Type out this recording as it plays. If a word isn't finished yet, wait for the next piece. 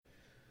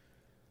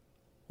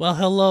Well,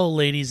 hello,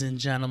 ladies and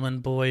gentlemen,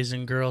 boys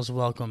and girls.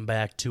 Welcome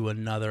back to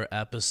another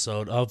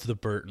episode of the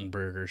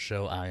BurtnBurger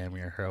Show. I am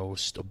your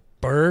host,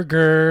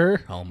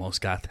 Burger.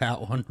 Almost got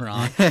that one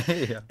wrong.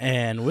 Yeah.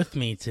 And with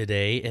me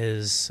today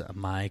is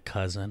my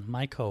cousin,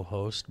 my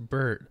co-host,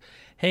 Bert.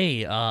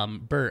 Hey,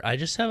 Bert, I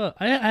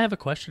have a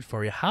question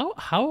for you.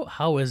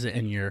 How is it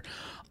in your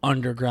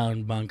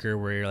underground bunker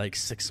where you're like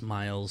 6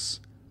 miles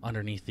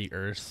underneath the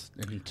earth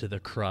into the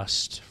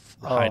crust,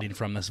 hiding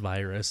from this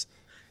virus?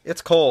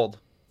 It's cold.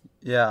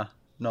 Yeah.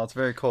 No, it's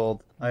very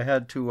cold. I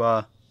had to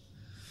I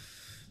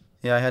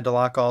had to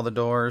lock all the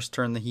doors,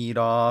 turn the heat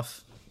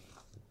off,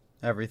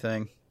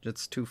 everything.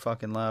 It's too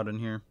fucking loud in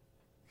here.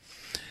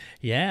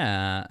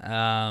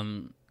 Yeah.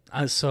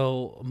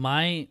 So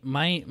my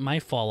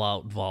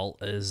Fallout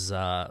vault is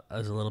a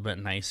little bit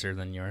nicer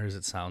than yours.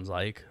 It sounds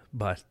like,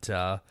 but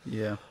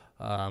Yeah.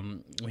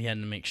 we had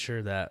to make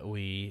sure that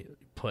we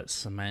put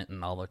cement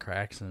in all the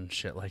cracks and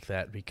shit like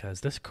that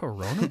because this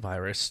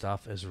coronavirus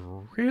stuff is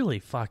really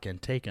fucking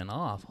taking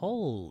off.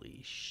 Holy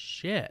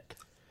shit.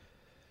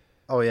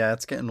 Oh yeah,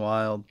 it's getting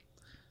wild.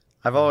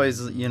 I've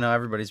always,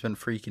 everybody's been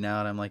freaking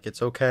out. I'm like, it's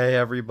okay,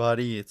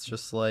 everybody. It's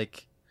just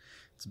like,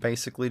 it's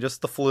basically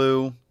just the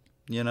flu,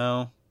 you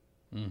know?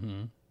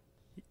 Mm-hmm.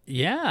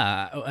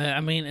 Yeah, I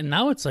mean, and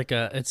now it's like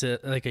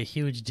a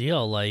huge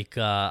deal. Like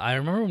I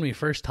remember when we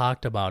first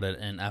talked about it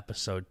in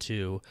episode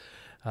 2,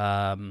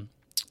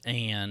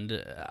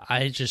 and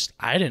I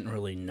didn't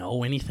really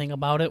know anything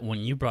about it when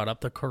you brought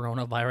up the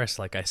coronavirus.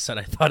 Like I said,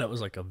 I thought it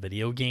was like a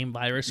video game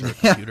virus or a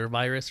computer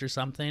virus or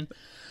something.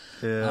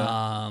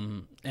 Yeah.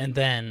 And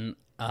then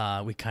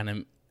we kind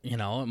of,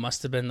 it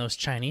must have been those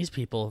Chinese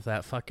people with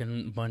that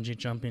fucking bungee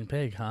jumping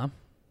pig, huh?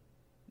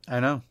 I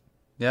know.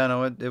 Yeah,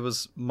 no, it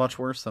was much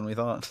worse than we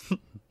thought.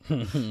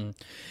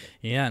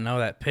 Yeah, no,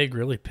 that pig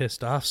really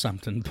pissed off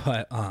something,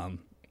 but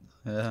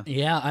Yeah.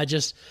 yeah,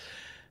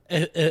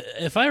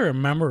 if I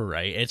remember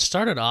right, it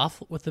started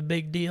off with a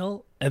big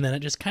deal, and then it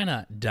just kind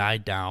of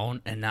died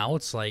down, and now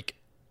it's like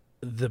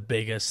the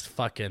biggest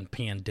fucking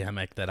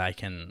pandemic that I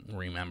can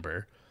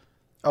remember.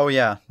 Oh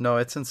yeah, no,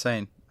 it's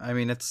insane. I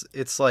mean,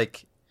 it's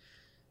like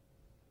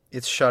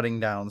it's shutting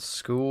down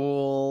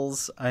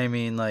schools. I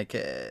mean, like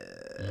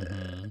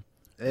it's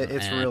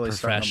And really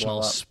starting to blow professional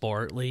up.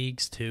 sport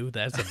leagues too.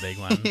 That's a big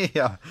one.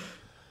 Yeah,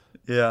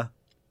 yeah,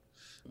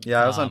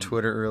 yeah. I was on Um,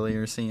 Twitter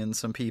earlier seeing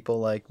some people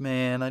like,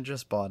 "Man, I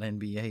just bought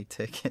NBA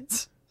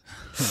tickets."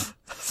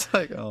 It's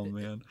like, oh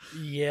man.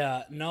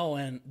 Yeah, no,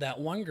 and that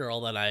one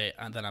girl that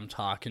I'm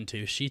talking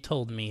to, she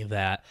told me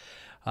that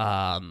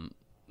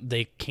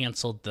they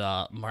canceled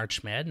the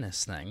March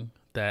Madness thing,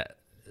 that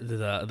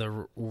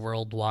the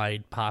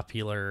worldwide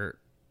popular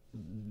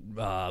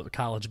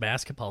college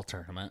basketball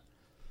tournament.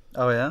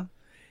 Oh yeah.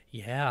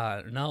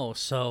 Yeah, no.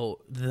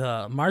 So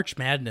the March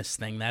Madness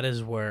thing, that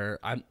is where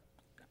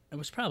it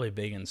was probably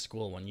big in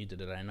school when you did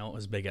it. I know it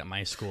was big at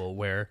my school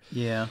where,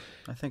 Yeah,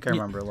 I think I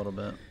remember a little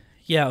bit.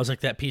 yeah, it was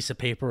like that piece of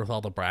paper with all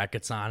the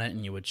brackets on it,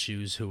 and you would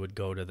choose who would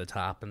go to the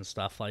top and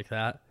stuff like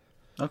that.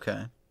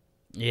 Okay.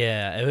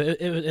 Yeah,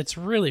 it's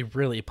really,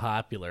 really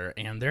popular,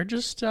 and they're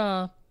just,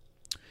 they're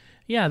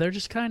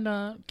just kind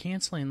of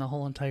canceling the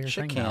whole entire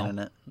Shit thing canning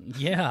now. it.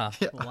 Yeah,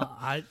 Yeah. well,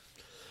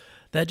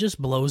 that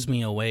just blows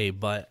me away.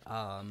 But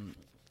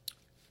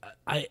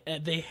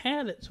they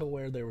had it to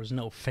where there was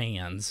no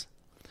fans,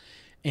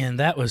 and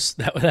that would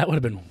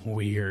have been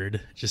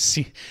weird. Just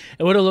see,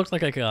 it would have looked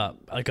like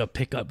a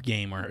pickup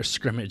game or a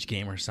scrimmage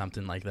game or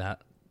something like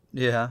that.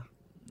 Yeah.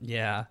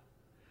 Yeah.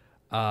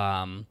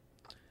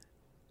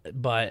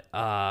 But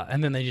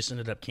and then they just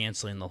ended up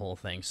canceling the whole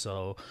thing.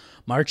 So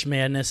March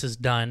Madness is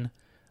done.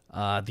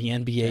 The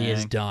NBA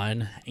is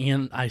done,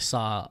 and I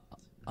saw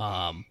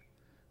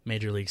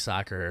Major League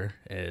Soccer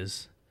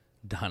is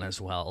done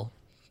as well,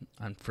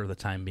 for the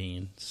time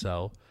being.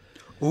 So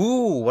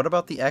Ooh, what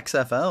about the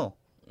XFL?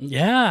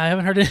 yeah, I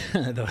haven't heard it.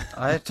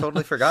 I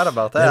totally forgot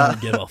about They that.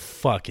 don't give a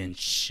fucking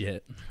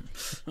shit.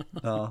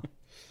 Oh.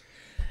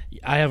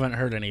 I haven't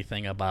heard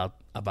anything about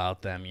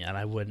them yet.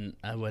 I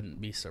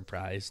wouldn't be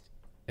surprised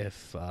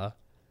if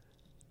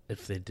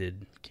they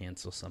did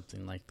cancel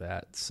something like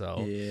that.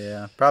 So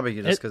Yeah,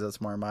 probably just because it's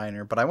more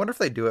minor. But I wonder if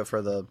they do it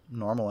for the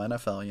normal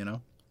NFL, you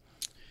know?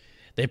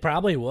 they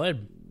probably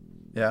would.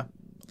 Yeah.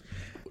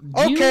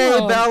 Do Okay,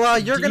 you, Bella,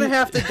 you're do going to you-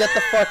 have to get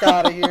the fuck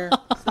out of here.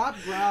 Stop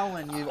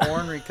growling, you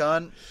ornery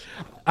cunt.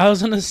 I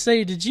was gonna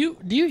say, do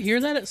you hear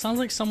that? It sounds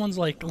like someone's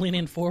like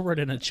leaning forward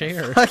in a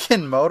chair.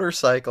 Fucking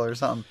motorcycle or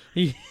something.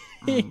 Yeah,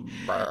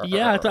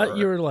 I thought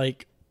you were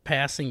like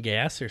passing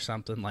gas or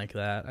something like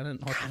that. I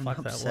didn't know what the I'm fuck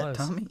that upset was.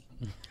 tummy.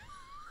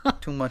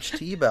 Too much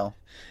T-Bell.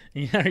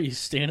 Yeah, are you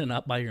standing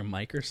up by your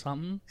mic or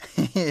something?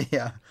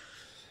 Yeah.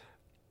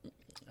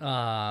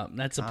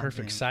 That's a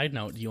perfect man. side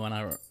note. Do you want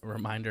to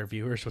remind our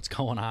viewers what's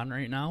going on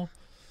right now?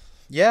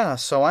 Yeah,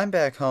 so I'm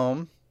back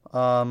home.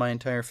 My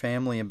entire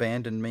family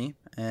abandoned me,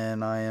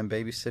 and I am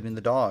babysitting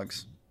the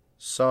dogs.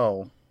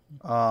 So,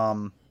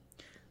 I'm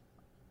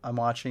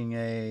watching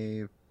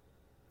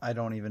I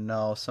don't even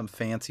know, some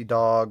fancy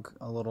dog,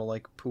 a little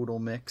like poodle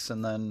mix,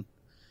 and then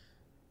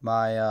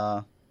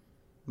my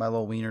my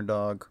little wiener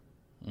dog.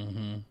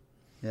 Mm-hmm.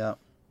 Yeah.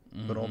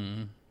 Good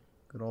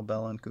old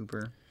Bella and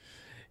Cooper.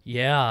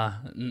 Yeah,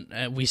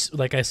 we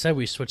like I said,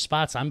 we switched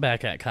spots. I'm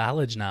back at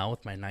college now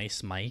with my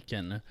nice mic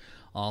and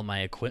all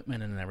my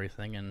equipment and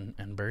everything,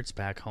 and Bert's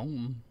back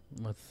home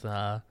with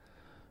a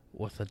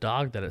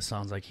dog that it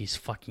sounds like he's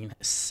fucking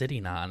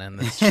sitting on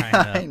and is trying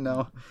to I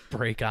know.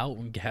 break out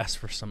and gasp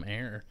for some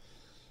air.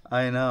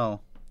 I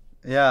know.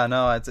 Yeah,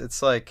 no,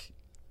 it's like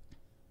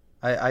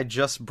I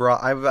just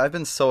brought. I've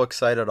been so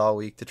excited all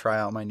week to try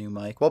out my new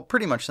mic. Well,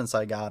 pretty much since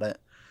I got it,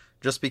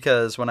 just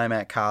because when I'm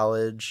at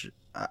college,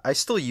 I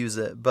still use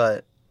it,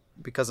 but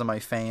because of my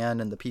fan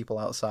and the people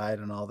outside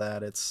and all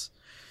that,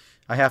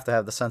 I have to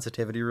have the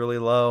sensitivity really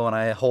low, and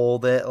I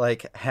hold it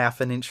like half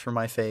an inch from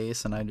my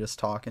face, and I just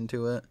talk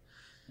into it.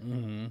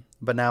 Mm-hmm.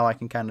 But now I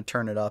can kind of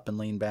turn it up and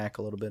lean back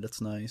a little bit. It's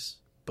nice.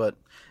 But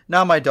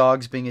now my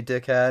dog's being a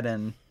dickhead,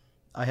 and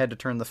I had to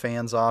turn the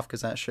fans off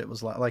because that shit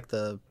was like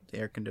the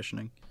air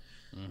conditioning.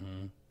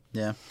 Mm-hmm.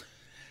 Yeah.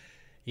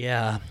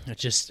 Yeah,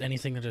 it's just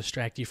anything to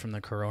distract you from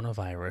the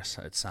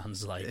coronavirus, it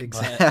sounds like.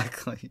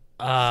 Exactly.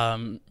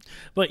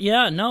 But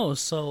yeah, no,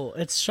 so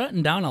it's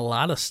shutting down a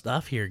lot of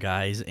stuff here,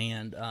 guys,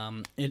 and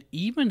it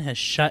even has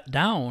shut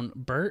down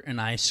Bert and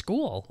I's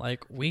school.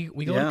 Like, we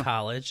go to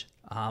college.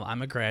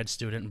 I'm a grad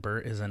student, and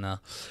Bert is in a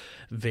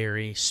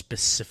very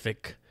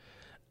specific,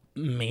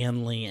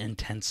 manly,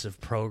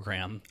 intensive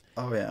program.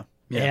 Oh, yeah.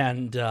 Yeah.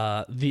 And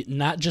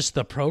not just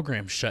the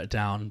program shut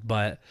down,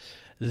 but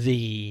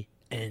the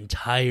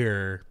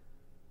entire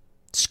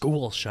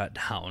school shut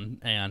down,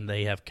 and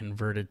they have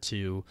converted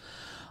to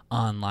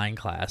online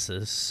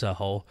classes.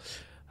 So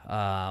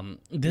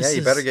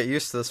you better get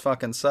used to this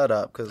fucking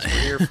setup because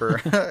we're here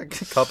for a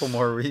couple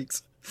more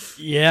weeks.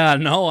 Yeah,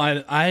 no,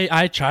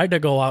 I tried to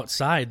go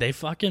outside. They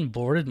fucking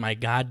boarded my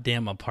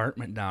goddamn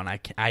apartment down.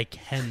 I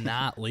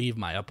cannot leave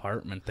my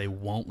apartment. They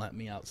won't let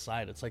me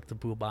outside. It's like the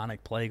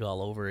bubonic plague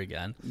all over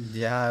again.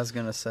 Yeah, I was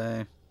gonna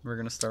say we're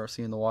gonna start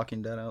seeing The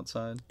Walking Dead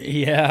outside.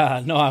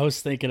 Yeah, no, I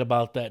was thinking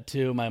about that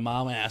too. My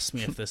mom asked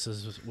me if this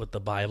is what the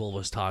Bible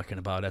was talking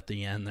about at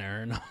the end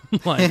there, and I'm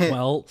like,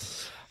 well,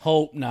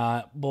 hope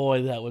not.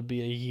 Boy, that would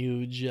be a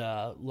huge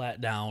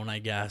letdown, I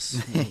guess.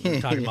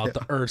 We're talking about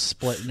the earth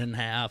splitting in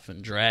half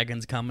and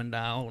dragons coming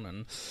down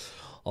and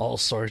all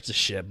sorts of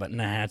shit, but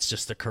nah, it's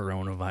just the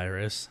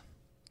coronavirus.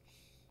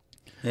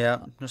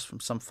 Yeah, just from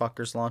some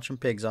fuckers launching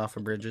pigs off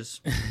of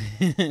bridges.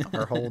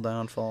 Our whole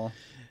downfall.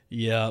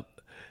 Yep.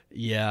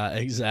 Yeah,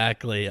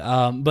 exactly.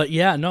 But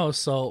yeah, no,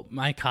 so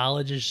my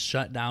college is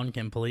shut down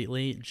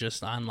completely,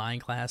 just online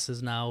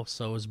classes now,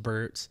 so is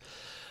Bert's.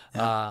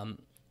 Yep.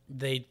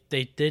 They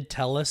did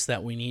tell us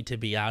that we need to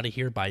be out of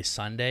here by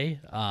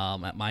Sunday,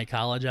 at my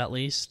college at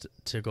least,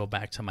 to go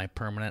back to my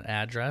permanent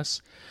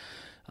address.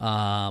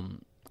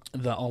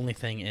 The only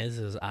thing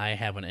is I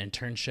have an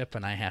internship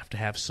and I have to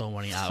have so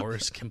many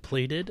hours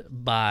completed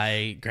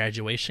by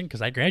graduation,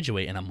 because I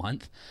graduate in a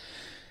month.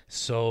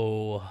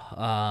 So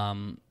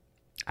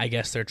I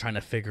guess they're trying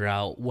to figure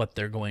out what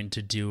they're going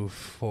to do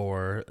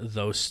for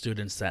those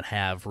students that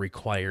have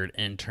required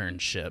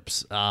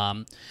internships.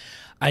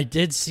 I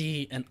did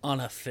see an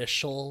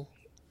unofficial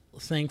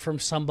thing from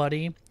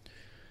somebody.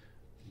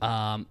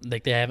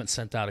 Like, they haven't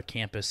sent out a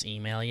campus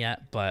email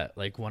yet, but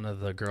like one of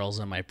the girls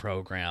in my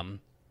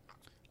program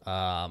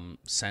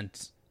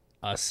sent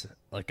us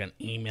like an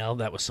email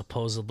that was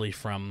supposedly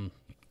from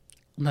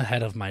the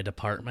head of my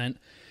department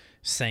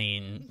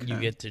saying you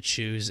get to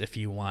choose if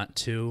you want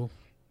to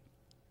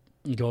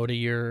go to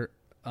your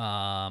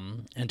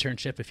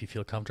internship if you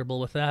feel comfortable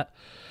with that,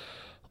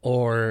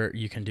 or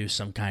you can do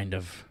some kind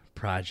of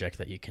project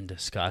that you can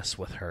discuss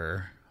with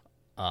her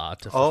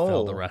to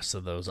fulfill the rest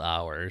of those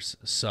hours.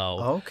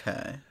 So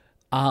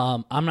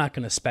I'm not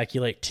going to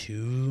speculate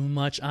too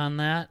much on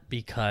that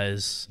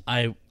because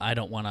I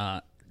don't want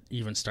to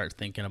even start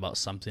thinking about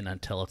something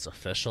until it's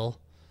official.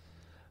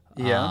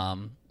 Yeah.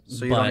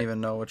 So you don't even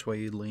know which way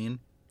you'd lean?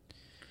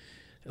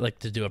 Like,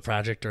 to do a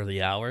project or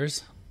the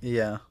hours?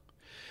 Yeah.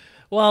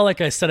 Well,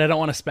 like I said, I don't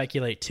want to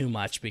speculate too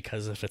much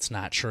because if it's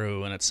not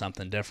true and it's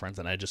something different,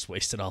 then I just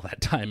wasted all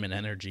that time and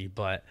energy.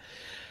 But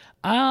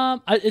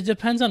it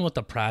depends on what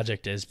the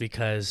project is,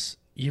 because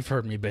you've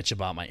heard me bitch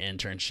about my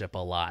internship a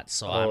lot,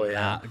 so I'm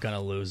not going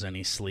to lose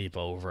any sleep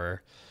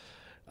over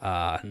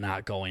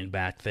not going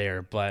back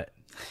there. But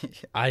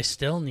I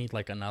still need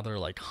like another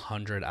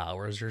 100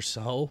 hours or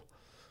so.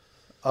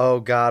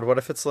 Oh, God, what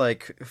if it's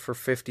like for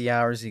 50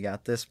 hours you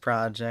got this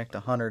project,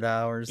 100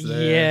 hours this,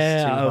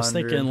 Yeah, 200. I was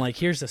thinking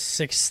here's a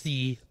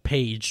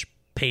 60-page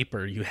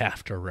paper you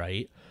have to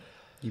write.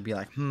 You'd be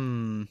like,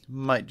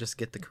 might just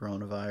get the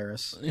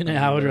coronavirus. And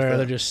I would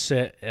rather just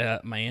sit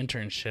at my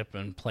internship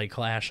and play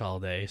Clash all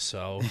day,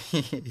 so...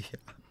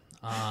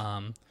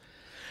 And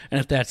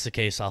if that's the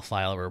case, I'll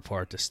file a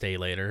report to stay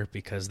later,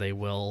 because they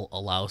will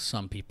allow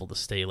some people to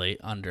stay late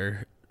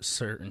under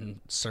certain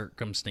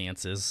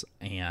circumstances,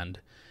 and...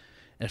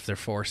 if they're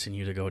forcing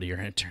you to go to your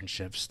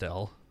internship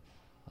still,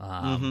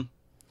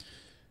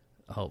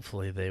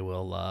 hopefully they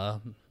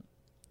will,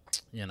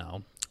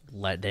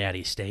 let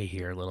Daddy stay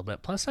here a little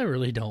bit. Plus, I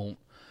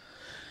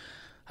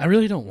I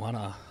really don't want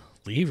to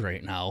leave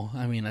right now.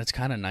 I mean, it's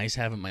kind of nice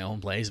having my own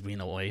place, being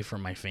away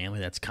from my family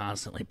that's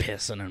constantly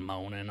pissing and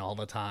moaning all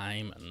the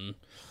time. And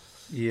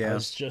I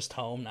was just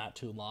home not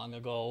too long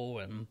ago,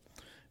 and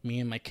me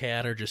and my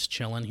cat are just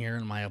chilling here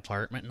in my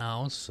apartment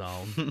now, so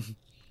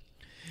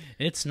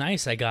it's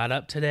nice. I got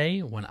up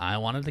today when I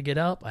wanted to get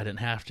up. I didn't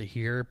have to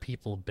hear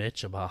people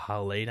bitch about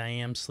how late I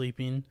am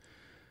sleeping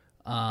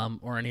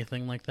or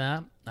anything like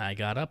that. I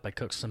got up, I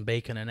cooked some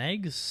bacon and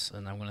eggs,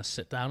 and I'm going to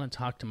sit down and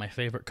talk to my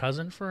favorite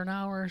cousin for an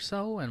hour or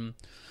so. And,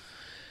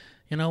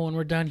 you know, when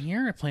we're done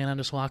here, I plan on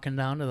just walking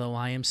down to the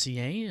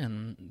YMCA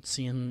and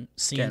seeing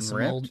some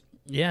ripped?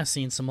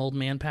 Seeing some old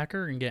man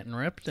packer and getting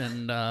ripped,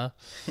 and,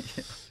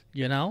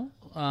 you know,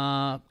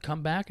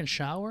 come back and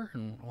shower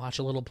and watch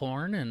a little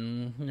porn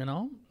and, you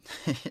know,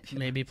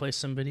 maybe play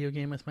some video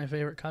game with my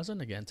favorite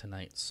cousin again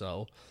tonight.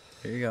 So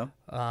there you go.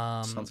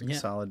 Sounds like a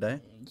solid day.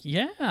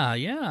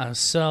 Yeah.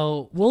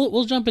 So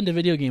we'll jump into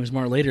video games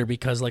more later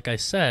because, like I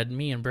said,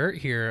 me and Bert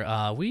here,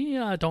 we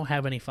don't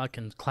have any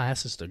fucking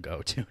classes to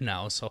go to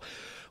now. So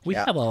we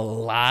have a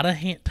lot of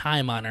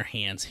time on our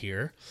hands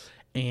here,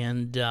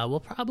 and we'll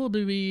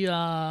probably be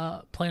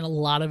playing a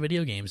lot of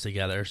video games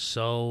together.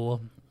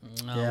 So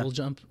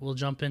we'll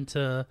jump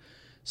into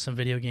some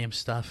video game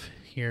stuff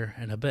here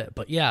in a bit.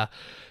 But yeah,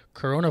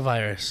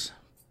 coronavirus.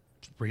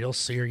 Real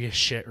serious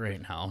shit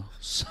right now.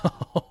 So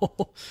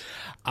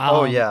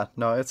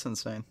no, it's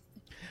insane.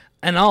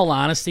 In all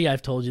honesty,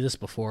 I've told you this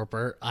before,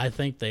 Bert, I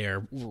think they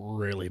are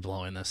really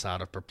blowing this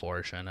out of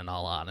proportion, in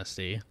all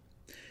honesty.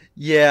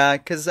 Yeah,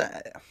 because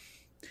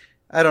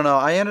I don't know,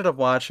 I ended up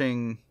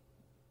watching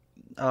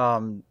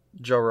Joe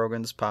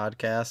Rogan's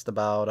podcast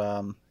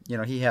about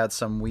he had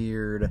some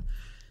weird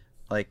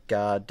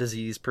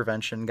disease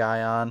prevention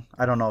guy on.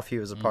 I don't know if he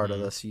was a part of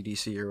the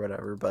CDC or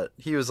whatever, but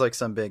he was like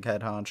some big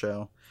head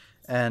honcho.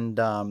 And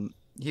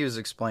he was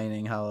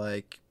explaining how,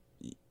 I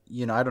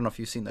don't know if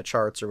you've seen the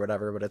charts or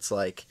whatever, but it's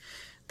like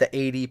the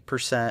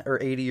 80% or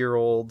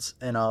 80-year-olds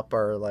and up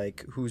are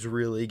like who's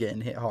really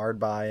getting hit hard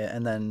by it.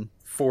 And then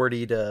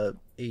 40 to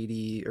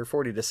 80 or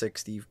 40 to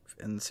 60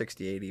 and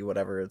 60-80,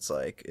 whatever, it's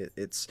like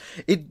it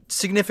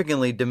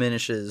significantly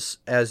diminishes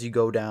as you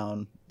go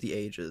down the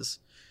ages.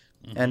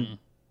 Mm-hmm. And,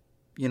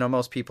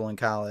 most people in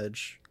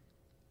college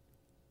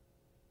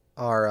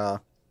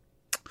are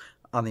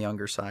on the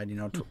younger side,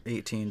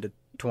 18 to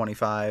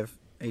 25,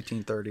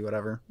 18, 30,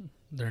 whatever.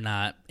 They're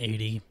not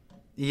 80.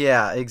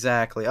 Yeah,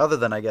 exactly. Other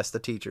than, I guess, the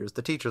teachers.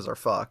 The teachers are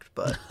fucked,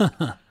 but...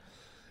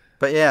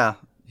 But yeah,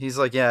 he's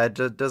like,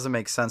 it doesn't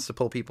make sense to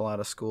pull people out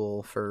of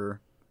school for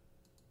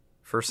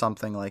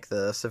something like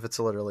this if it's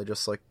literally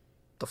just like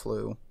the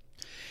flu.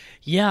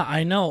 Yeah,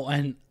 I know.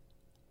 And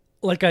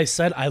like I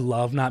said, I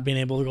love not being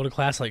able to go to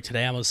class. Like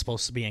today, I was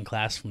supposed to be in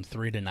class from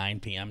 3 to 9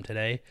 p.m.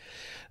 today.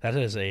 That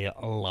is a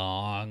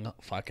long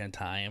fucking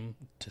time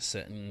to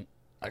sit in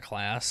a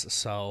class.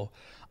 So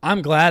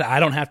I'm glad I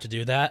don't have to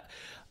do that.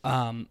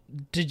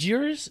 Did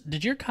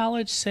your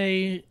college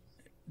say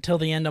till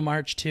the end of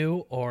March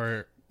too,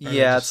 or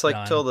yeah, it's like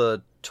done? Till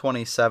the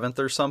 27th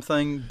or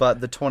something,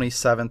 but the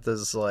 27th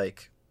is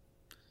like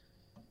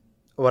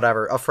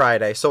whatever, a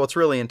Friday. So it's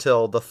really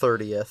until the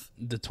 30th,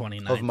 the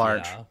 29th of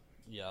March.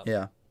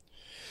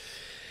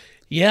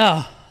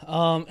 Yeah.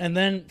 And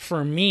then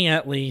for me,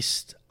 at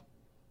least,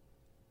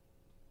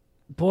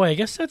 boy, I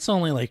guess that's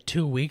only like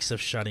 2 weeks of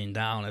shutting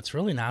down. It's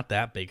really not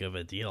that big of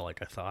a deal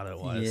like I thought it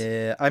was.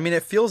 Yeah, I mean,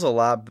 it feels a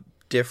lot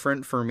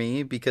different for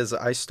me because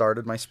I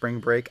started my spring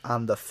break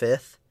on the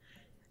 5th.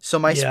 So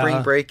my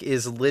spring break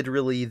is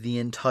literally the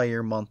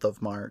entire month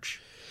of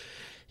March.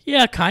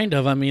 Yeah, kind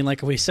of. I mean,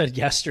 like we said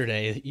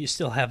yesterday, you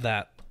still have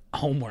that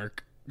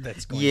homework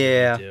that's going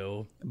to be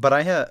due. But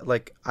I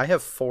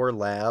have 4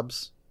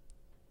 labs.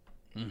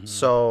 Mm-hmm.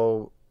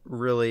 So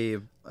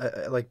really,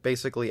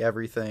 basically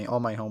everything, all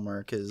my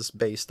homework is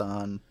based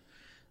on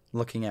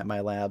looking at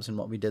my labs and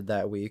what we did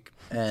that week.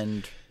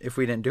 And if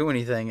we didn't do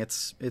anything,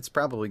 it's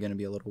probably going to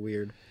be a little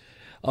weird.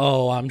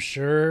 Oh, I'm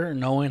sure,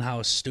 knowing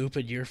how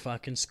stupid your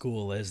fucking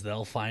school is,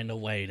 they'll find a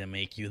way to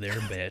make you their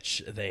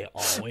bitch. They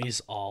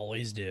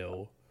always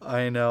do.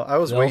 I know. I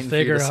was waiting for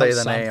you to say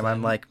the name.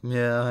 I'm like,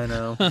 yeah, I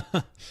know. I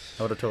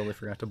would have totally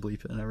forgot to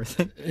bleep it and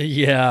everything.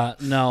 Yeah,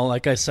 no,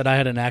 like I said, I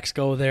had an ex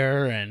go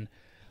there, and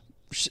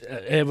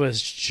it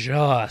was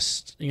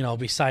just,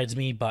 besides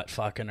me butt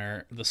fucking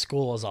her, the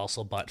school is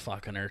also butt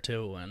fucking her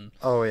too. And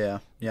oh yeah,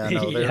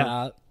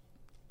 no,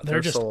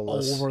 they're just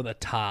soulless. Over the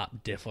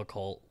top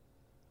difficult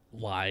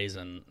wise,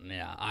 and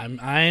yeah,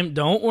 I'm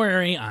don't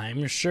worry,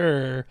 I'm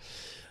sure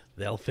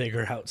they'll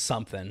figure out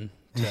something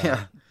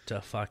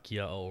to fuck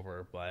you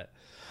over, but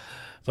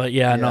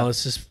yeah, no,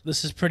 this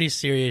is pretty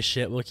serious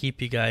shit. We'll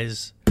keep you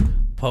guys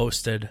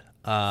posted,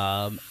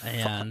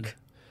 and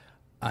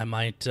I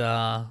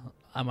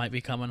might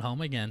be coming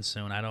home again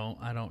soon. I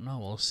don't know.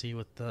 We'll see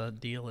what the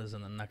deal is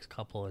in the next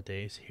couple of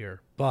days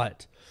here.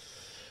 But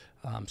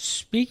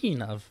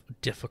speaking of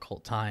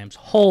difficult times,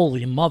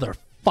 holy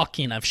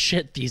motherfucking of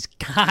shit, these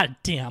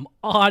goddamn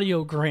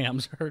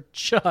audiograms are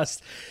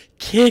just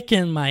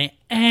kicking my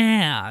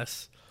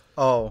ass.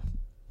 Oh,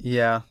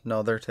 Yeah,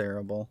 no, they're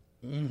terrible.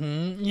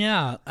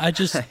 Yeah,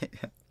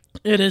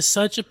 it is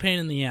such a pain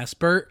in the ass,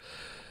 Bert.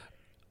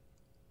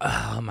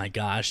 Oh my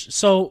gosh.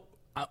 So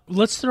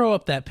let's throw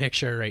up that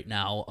picture right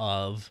now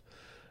of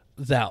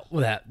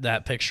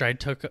that picture I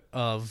took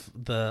of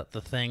the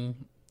thing,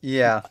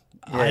 Yeah.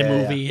 Yeah.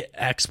 iMovie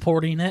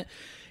exporting it.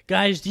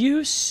 Guys, do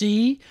you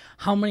see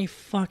how many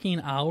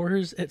fucking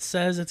hours it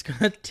says it's going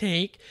to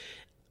take?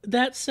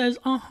 That says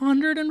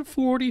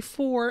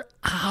 144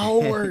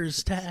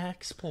 hours to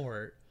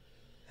export.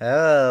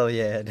 Hell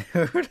yeah, dude.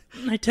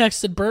 I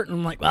texted Bert and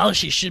I'm like, well,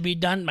 she should be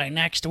done by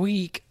next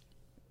week.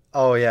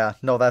 Oh yeah,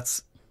 no,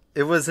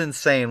 it was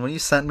insane. When you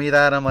sent me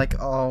that, I'm like,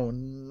 oh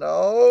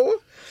no.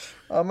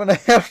 I'm gonna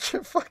have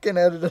to fucking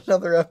edit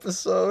another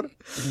episode.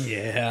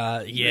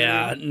 Yeah,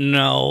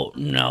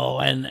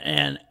 no,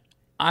 and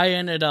I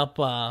ended up,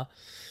 I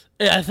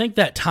think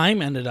that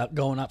time ended up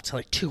going up to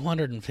like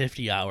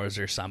 250 hours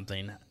or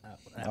something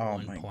at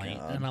one point.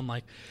 God. And I'm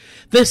like,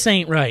 this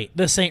ain't right.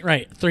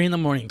 3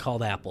 a.m,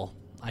 called Apple.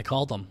 I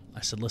called them.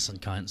 I said, listen,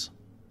 cunts,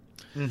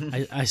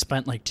 I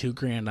spent like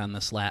 $2,000 on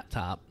this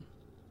laptop.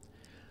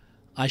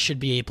 I should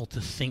be able to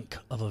think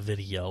of a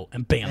video,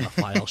 and bam, the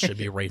file should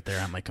be right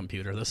there on my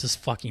computer. This is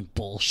fucking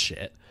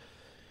bullshit.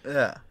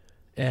 Yeah.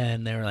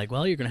 And they were like,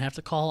 well, you're going to have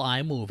to call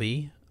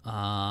iMovie.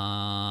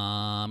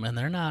 And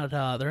they're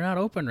not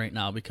open right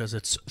now because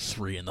it's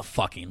 3 a.m.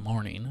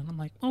 And I'm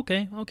like,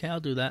 okay, I'll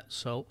do that.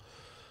 So,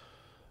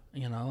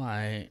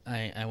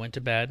 I went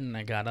to bed and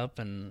I got up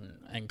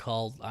and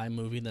called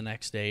iMovie the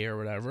next day or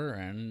whatever.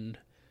 And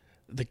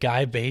the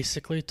guy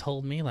basically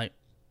told me like,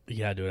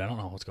 yeah, dude, I don't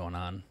know what's going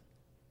on.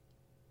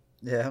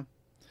 Yeah.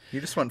 You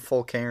just went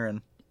full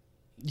Karen.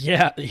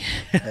 Yeah.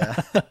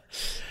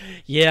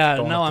 Yeah.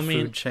 Going No, up I the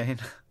mean, food chain.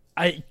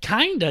 I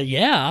kinda,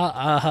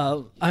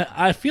 yeah.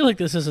 I feel like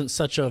this isn't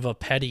such of a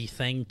petty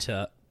thing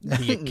to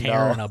be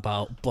caring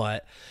about,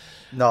 but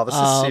no, this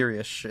is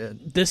serious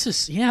shit. This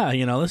is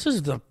this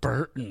is the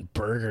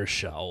BurtnBurger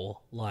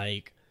show.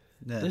 Like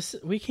this,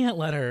 we can't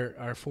let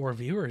our 4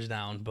 viewers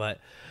down.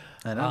 But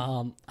I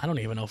know. I don't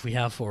even know if we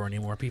have 4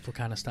 anymore. People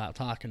kind of stopped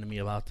talking to me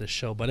about this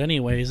show. But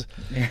anyways,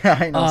 yeah,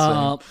 I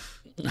know.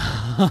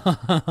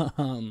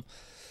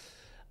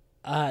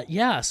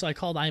 So I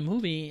called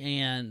iMovie,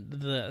 and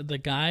the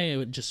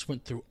guy just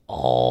went through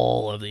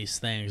all of these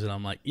things, and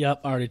I'm like,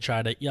 yep, already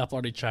tried it.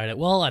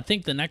 Well, I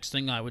think the next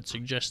thing I would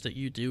suggest that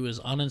you do is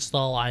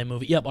uninstall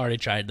iMovie. Yep, already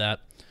tried that.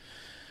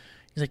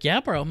 He's like,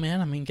 yeah, bro,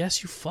 man, I mean,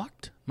 guess you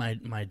fucked, my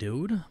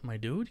dude.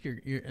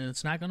 You're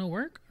it's not gonna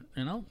work,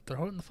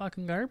 throw it in the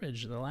fucking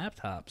garbage, the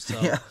laptop. So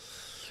yeah.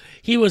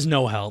 He was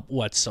no help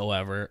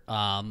whatsoever.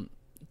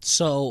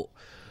 So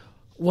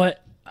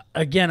what?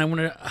 Again, I'm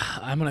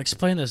gonna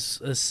explain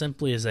this as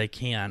simply as I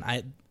can.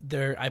 I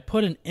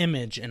put an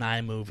image in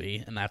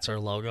iMovie, and that's our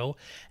logo,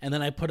 and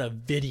then I put a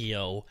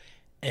video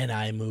in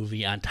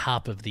iMovie on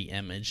top of the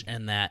image,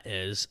 and that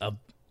is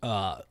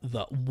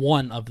the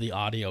one of the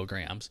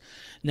audiograms.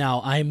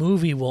 Now,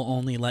 iMovie will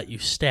only let you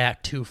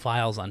stack 2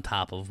 files on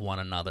top of one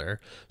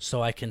another,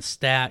 so I can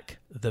stack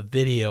the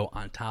video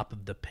on top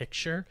of the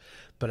picture,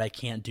 but I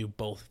can't do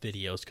both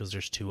videos because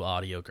there's 2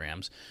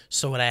 audiograms.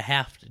 So what I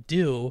have to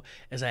do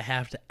is I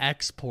have to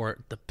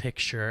export the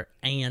picture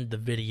and the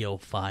video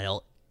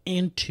file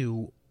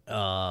into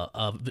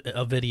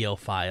a video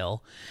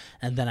file,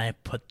 and then I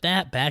put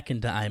that back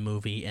into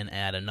iMovie and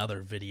add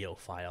another video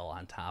file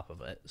on top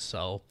of it.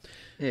 So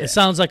It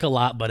sounds like a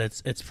lot, but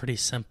it's pretty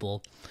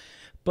simple.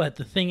 But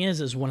the thing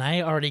is when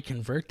I already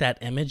convert that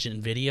image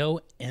and video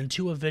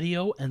into a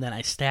video, and then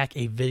I stack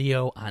a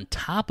video on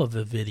top of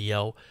a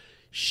video,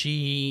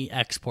 she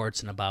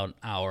exports in about an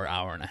hour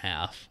and a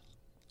half,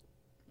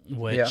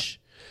 which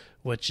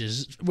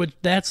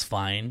that's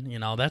fine.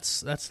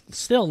 That's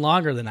still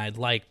longer than I'd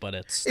like, but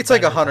it's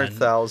like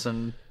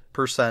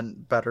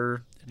 100,000%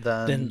 better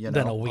than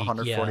a week.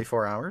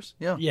 144 hours.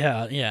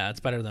 Yeah, it's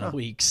better than a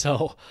week.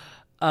 So,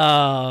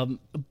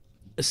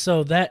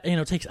 so that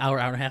takes hour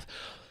and a half.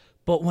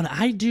 But when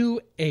I do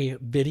a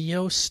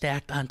video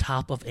stacked on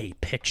top of a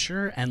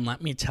picture, and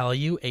let me tell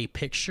you, a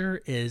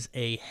picture is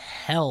a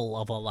hell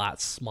of a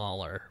lot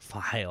smaller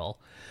file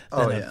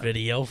than a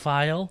video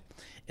file.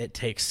 It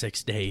takes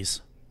 6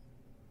 days.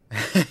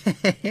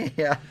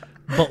 Yeah.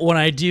 But when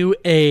I do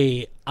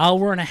a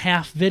hour and a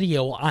half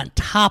video on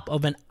top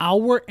of an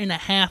hour and a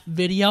half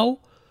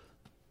video,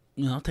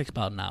 it takes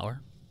about an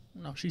hour.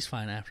 No, she's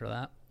fine after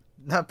that.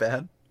 Not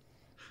bad.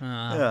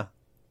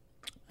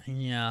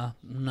 Yeah,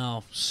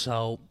 no.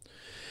 So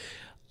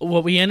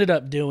what we ended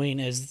up doing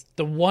is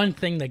the one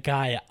thing the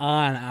guy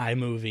on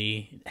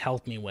iMovie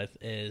helped me with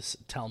is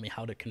tell me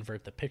how to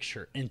convert the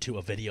picture into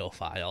a video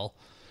file.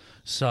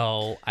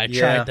 So I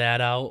tried that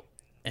out,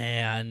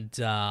 and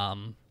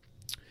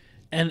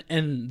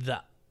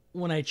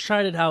when I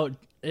tried it out,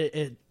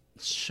 it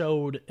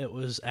showed it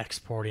was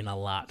exporting a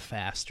lot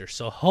faster.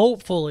 So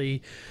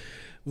hopefully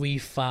we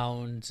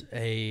found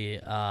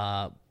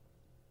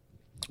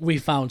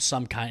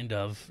some kind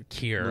of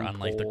cure on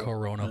like the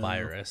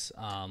coronavirus.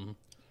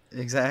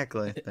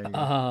 Exactly. There you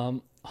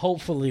go.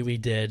 Hopefully we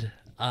did.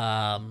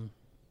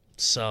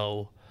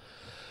 So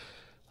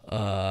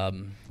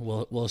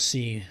we'll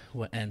see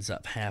what ends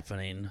up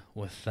happening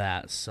with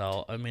that.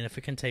 So I mean, if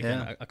it can take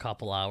Yeah. a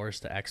couple hours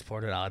to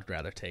export it, I'd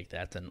rather take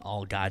that than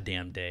all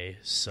goddamn day.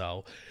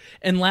 So,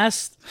 and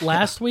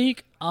last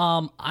week,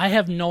 I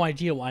have no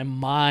idea why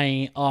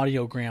my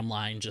audiogram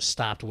line just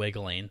stopped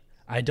wiggling.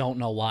 I don't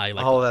know why.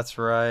 Like Oh, that's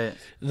right.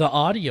 the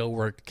audio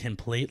worked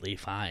completely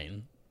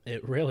fine.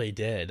 It really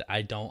did.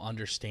 I don't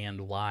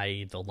understand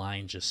why the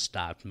line just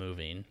stopped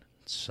moving.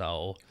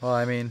 So Well,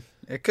 I mean,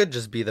 it could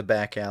just be the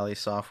back alley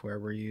software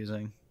we're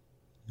using.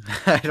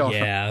 I don't know.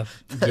 yeah,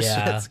 That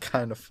yeah. shit's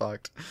kind of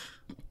fucked.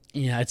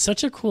 Yeah, it's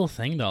such a cool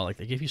thing though. Like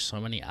they give you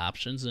so many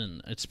options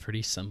and it's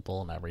pretty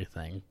simple and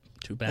everything.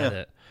 Too bad Yeah.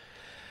 it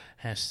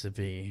has to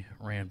be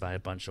ran by a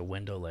bunch of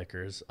window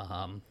lickers.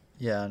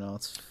 Yeah, no,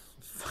 it's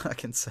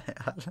fucking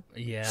sad.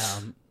 Yeah,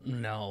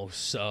 no.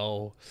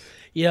 So,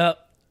 yeah,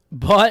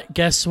 but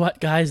guess what,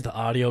 guys? The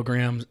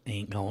audiograms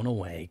ain't going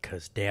away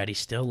because Daddy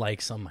still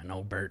likes them. I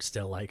know Bert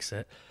still likes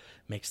it.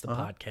 Makes the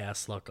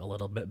podcast look a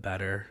little bit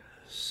better.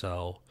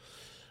 So,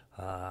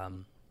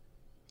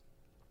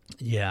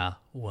 yeah,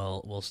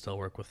 we'll still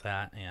work with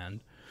that,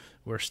 and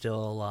we're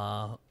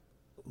still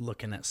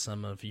looking at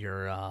some of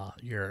your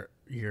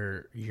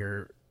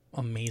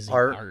amazing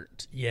Art.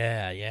 art.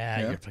 Yeah,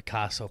 Yeah. your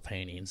Picasso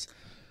paintings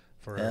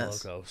for our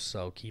Yes. logo.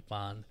 So keep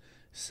on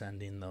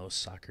sending those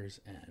suckers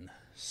in.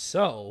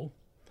 So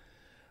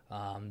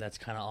that's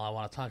kind of all I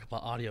want to talk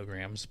about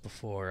audiograms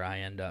before I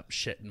end up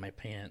shitting my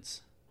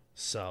pants.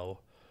 So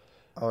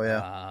Oh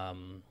yeah.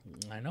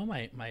 I know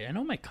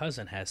my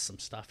cousin has some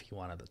stuff he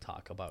wanted to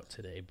talk about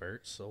today,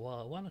 Bert. So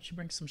why don't you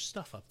bring some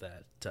stuff up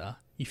that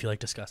you feel like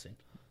discussing?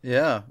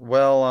 Yeah.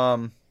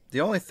 Well,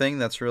 the only thing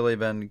that's really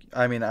been,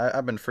 I mean,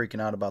 I've been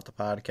freaking out about the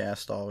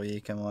podcast all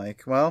week. I'm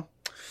like, well,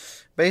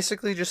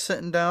 basically just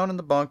sitting down in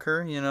the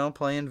bunker,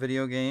 playing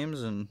video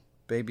games and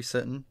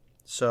babysitting.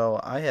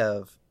 So I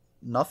have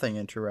nothing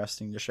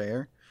interesting to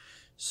share.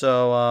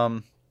 So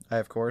I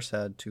of course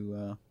had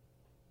to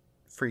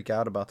freak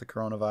out about the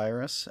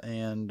coronavirus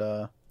and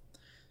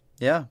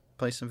yeah,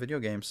 play some video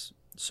games.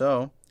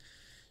 So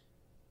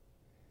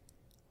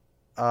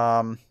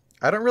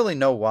I don't really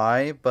know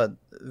why, but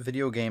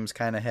video games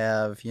kind of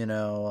have,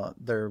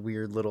 their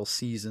weird little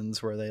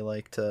seasons where they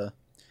like to,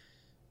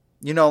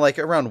 like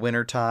around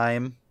winter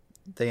time,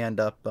 they end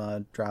up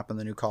dropping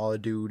the new Call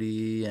of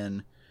Duty,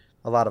 and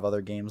a lot of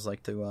other games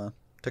like to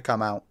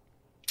come out,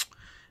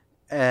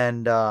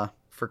 and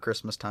for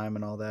Christmas time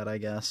and all that, I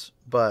guess.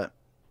 But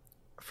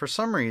for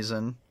some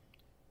reason,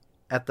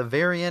 at the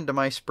very end of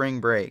my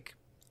spring break,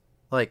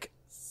 like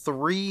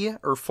 3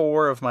 or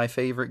 4 of my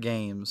favorite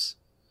games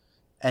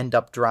end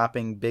up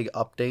dropping big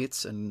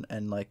updates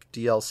and like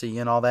DLC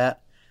and all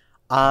that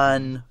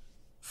on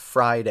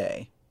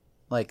Friday,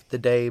 like the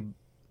day,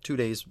 2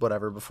 days,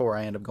 whatever, before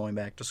I end up going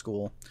back to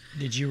school.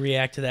 Did you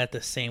react to that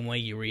the same way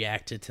you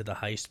reacted to the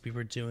heist we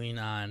were doing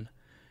on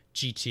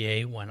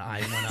GTA when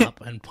I went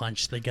up and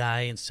punched the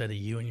guy instead of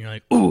you, and you're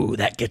like, "Ooh,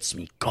 that gets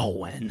me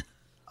going."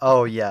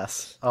 Oh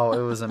yes. Oh,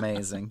 it was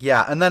amazing.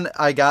 Yeah, and then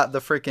I got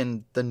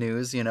the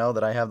news,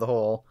 that I have the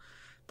whole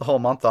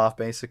month off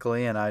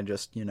basically, and I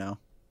just,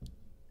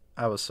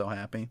 I was so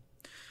happy.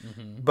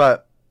 Mm-hmm.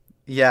 But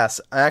yes,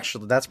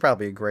 actually, that's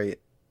probably a great,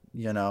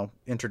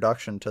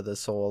 introduction to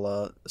this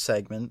whole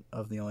segment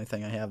of the only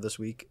thing I have this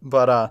week.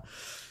 But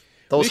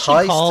those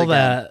heists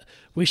again.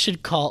 We should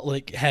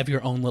have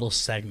your own little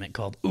segment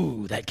called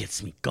 "Ooh, that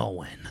gets me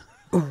going."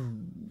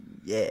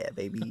 Yeah,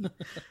 baby.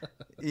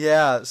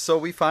 Yeah, so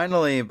we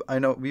finally, I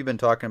know we've been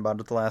talking about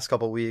it the last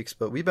couple of weeks,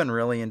 but we've been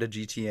really into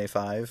GTA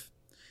 5.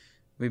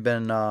 We've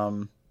been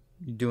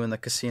doing the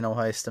casino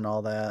heist and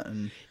all that,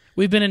 and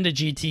We've been into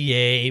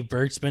GTA.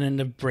 Bert's been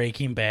into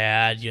Breaking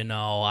Bad.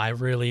 I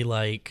really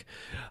like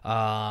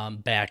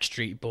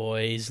Backstreet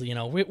Boys.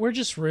 We're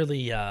just really,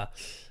 yeah.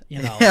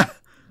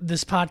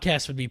 this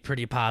podcast would be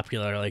pretty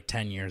popular like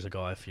 10 years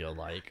ago, I feel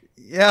like.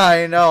 Yeah,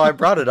 I know. I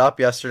brought it up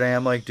yesterday.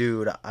 I'm like,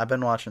 dude, I've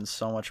been watching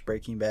so much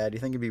Breaking Bad. You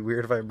think it'd be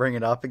weird if I bring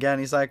it up again?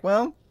 He's like,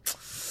 well,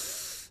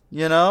 Beastie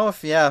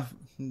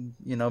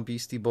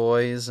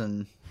Boys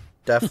and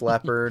Def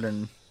Leppard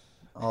and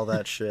all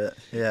that shit.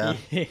 Yeah.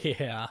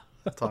 Yeah.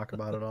 Talk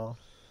about it all.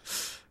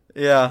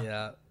 Yeah.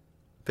 Yeah.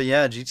 But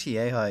yeah,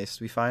 GTA heist.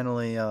 We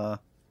finally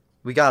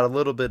we got a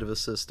little bit of a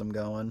system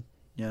going,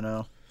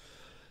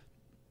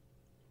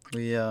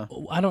 We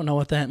I don't know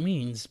what that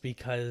means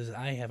because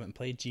I haven't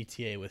played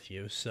GTA with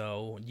you.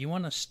 So, you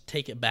want to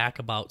take it back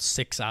about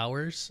 6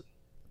 hours?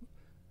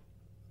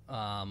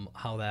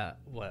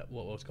 What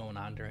was going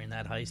on during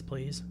that heist,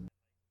 please?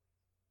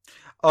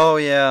 Oh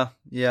yeah.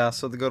 Yeah,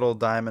 so the good old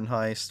diamond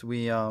heist.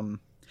 We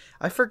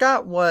I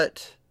forgot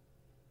what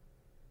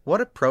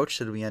approach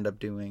did we end up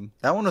doing?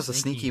 That one was a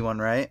sneaky one,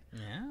 right?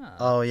 Yeah.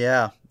 Oh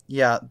yeah.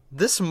 Yeah,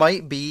 this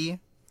might be,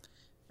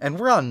 and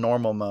we're on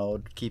normal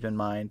mode, keep in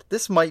mind.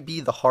 This might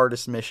be the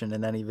hardest mission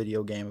in any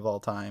video game of all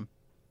time.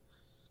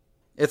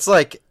 It's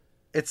like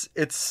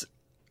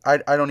I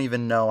don't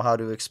even know how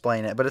to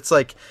explain it, but it's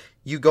like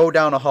you go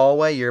down a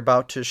hallway, you're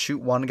about to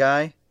shoot one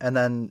guy, and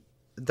then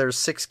there's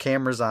 6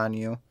 cameras on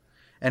you,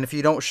 and if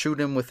you don't shoot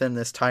him within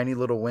this tiny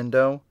little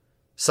window,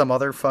 some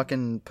other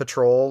fucking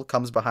patrol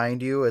comes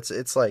behind you.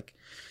 It's like,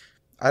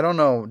 I don't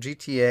know,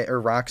 GTA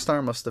or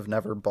Rockstar must have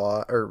never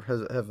bought or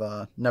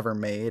have never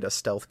made a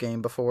stealth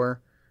game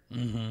before.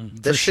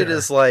 This shit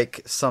is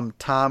like some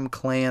Tom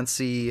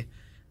Clancy,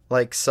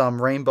 like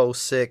some Rainbow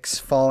Six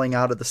falling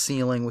out of the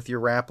ceiling with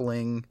your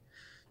rappelling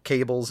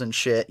cables and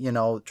shit, you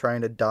know, trying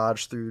to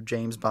dodge through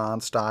James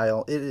Bond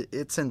style.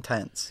 It's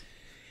intense.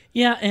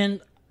 Yeah,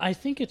 and I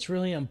think it's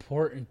really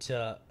important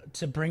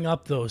to bring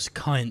up those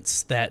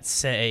cunts that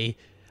say,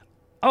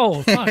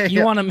 "Oh fuck,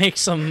 you want to make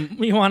some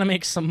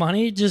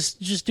money?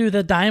 Just do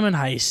the diamond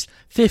heist.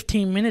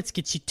 15 minutes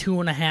gets you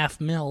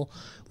 $2.5 million."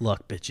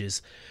 Look,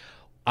 bitches,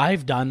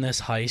 I've done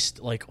this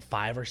heist like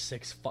 5 or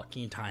 6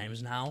 fucking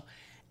times now,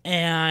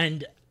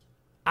 and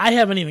I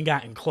haven't even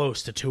gotten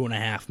close to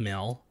 $2.5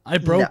 million. I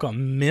broke $1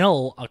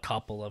 million a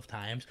couple of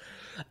times,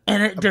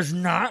 and it does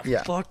not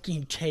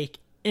fucking take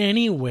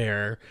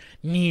anywhere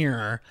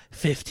near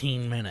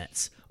 15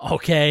 minutes.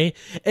 Okay?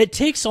 It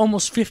takes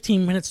almost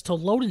 15 minutes to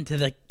load into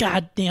the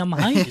goddamn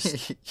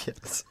heist.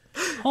 Yes.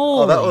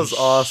 Holy that was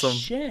awesome.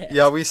 Shit.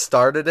 Yeah, we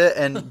started it,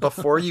 and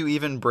before you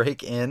even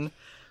break in,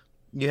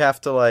 you have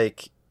to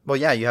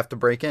you have to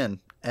break in,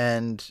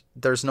 and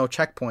there's no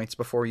checkpoints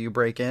before you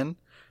break in.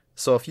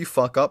 So if you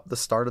fuck up the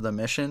start of the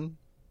mission,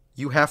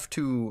 you have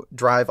to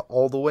drive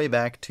all the way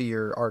back to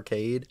your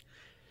arcade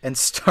and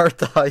start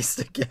the heist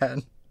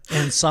again.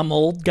 And some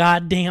old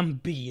goddamn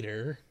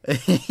beater.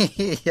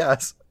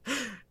 Yes.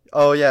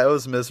 Oh yeah, it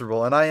was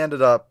miserable, and I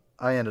ended up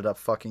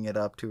fucking it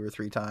up 2 or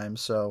 3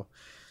 times. So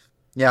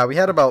yeah, we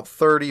had about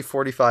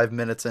 30-45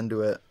 minutes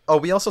into it. Oh,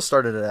 we also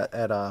started it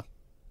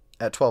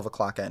at 12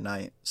 o'clock at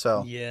night.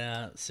 So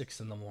yeah, 6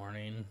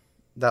 a.m.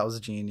 That was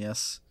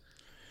genius.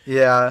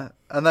 Yeah,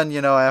 and then,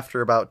 you know, after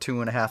about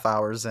 2.5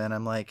 hours in,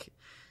 I'm like,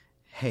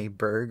 "Hey,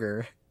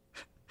 Burger,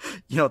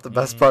 you know what the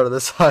best part of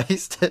this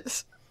heist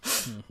is?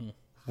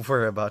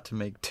 We're about to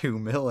make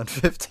 $2 million in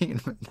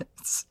 15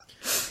 minutes."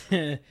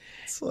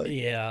 It's like,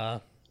 yeah,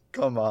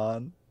 come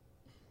on,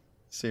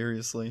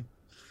 seriously.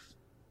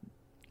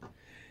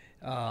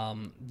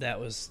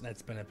 That's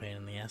been a pain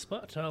in the ass,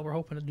 but we're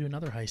hoping to do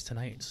another heist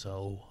tonight.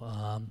 So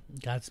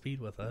Godspeed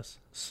with us.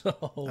 So.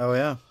 Oh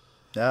yeah,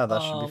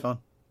 that should be fun.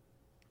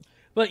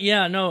 But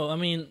yeah, no, I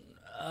mean,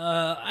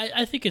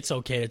 I think it's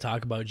okay to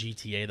talk about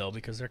GTA, though,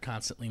 because they're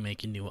constantly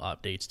making new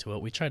updates to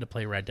it. We tried to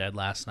play Red Dead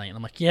last night, and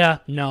I'm like, yeah,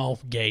 no,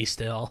 gay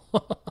still.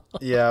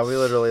 Yeah, we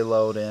literally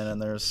load in,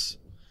 and there's...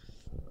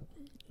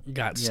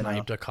 Got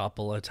sniped a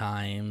couple of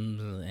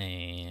times,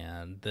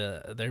 and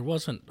there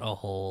wasn't a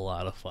whole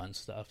lot of fun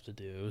stuff to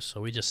do,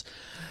 so we just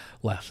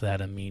left that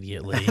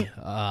immediately.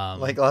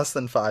 Like less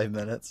than 5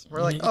 minutes.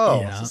 We're like, it's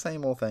the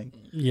same old thing.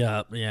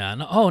 Yeah.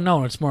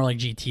 No, it's more like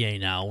GTA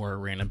now, where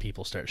random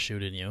people start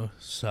shooting you.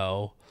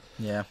 So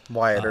yeah,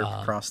 Wyatt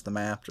across the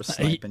map just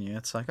sniping you.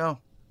 It's like, oh,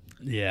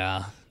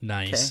 yeah,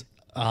 nice. Okay.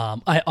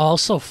 I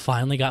also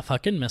finally got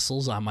fucking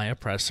missiles on my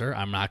oppressor.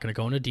 I'm not going to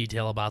go into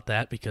detail about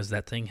that because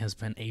that thing has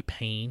been a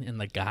pain in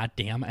the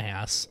goddamn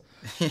ass.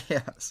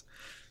 Yes.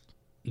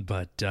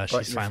 But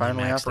she's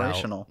finally maxed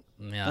operational.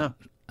 Out. Yeah.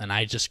 And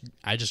I just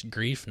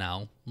grief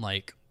now,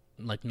 like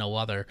no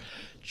other,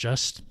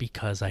 just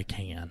because I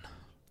can.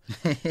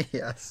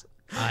 Yes.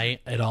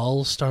 It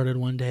all started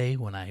one day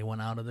when I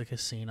went out of the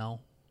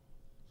casino.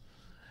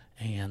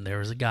 And there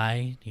was a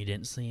guy, he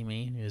didn't see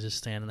me, he was just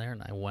standing there,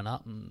 and I went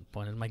up and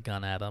pointed my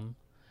gun at him.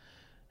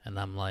 And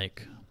I'm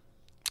like,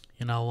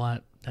 you know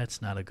what?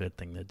 That's not a good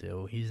thing to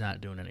do. He's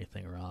not doing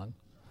anything wrong.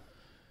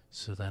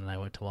 So then I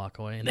went to walk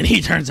away, and then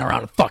he turns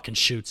around and fucking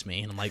shoots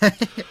me. And I'm like,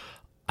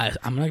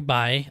 I'm going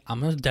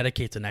to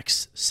dedicate the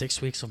next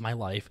 6 weeks of my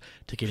life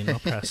to getting an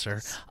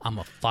oppressor. I'm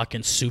going to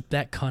fucking soup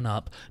that cunt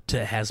up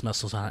till it has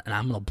missiles on it, and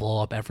I'm going to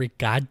blow up every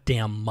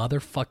goddamn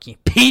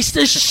motherfucking piece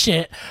of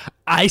shit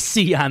I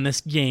see on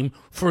this game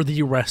for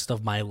the rest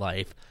of my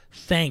life.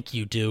 Thank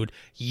you, dude.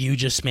 You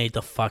just made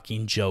the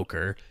fucking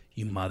Joker,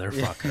 you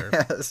motherfucker.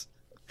 Yes.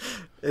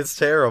 It's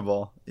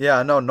terrible.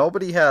 Yeah, no,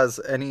 nobody has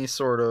any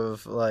sort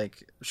of,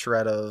 like,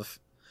 shred of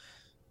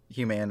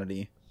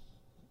humanity.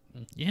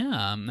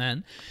 Yeah,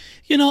 man.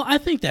 You know, I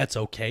think that's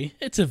okay.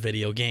 It's a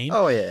video game.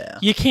 Oh yeah.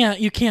 You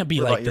can't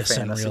be live like this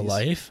in real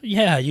life.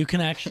 Yeah, you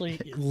can actually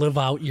live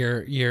out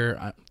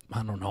your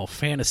I don't know,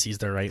 fantasy's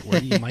the right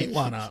word. You might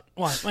wanna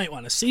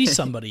see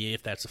somebody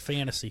if that's a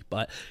fantasy,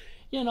 but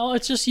you know,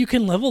 it's just you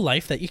can live a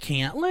life that you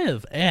can't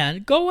live.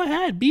 And go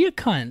ahead, be a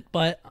cunt,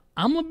 but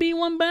I'm gonna be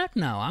one back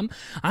now.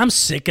 I'm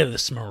sick of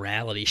this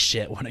morality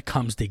shit when it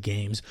comes to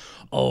games.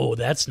 Oh,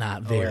 that's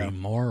not very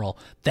moral.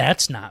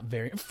 That's not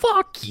very...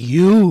 Fuck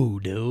you,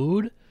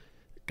 dude.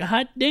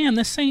 God damn,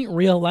 this ain't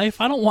real life.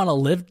 I don't want to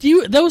live...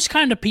 Those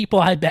kind of people,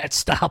 I bet,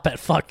 stop at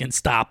fucking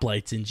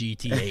stoplights in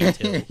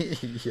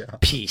GTA too. Yeah.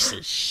 Piece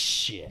of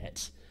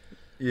shit.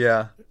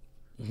 Yeah.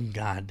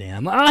 God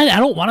damn. I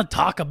don't want to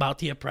talk about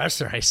the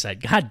oppressor, I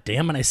said. God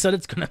damn it, I said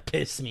it's going to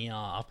piss me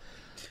off.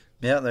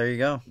 Yeah, there you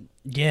go.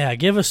 Yeah,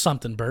 give us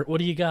something, Bert. What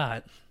do you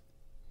got?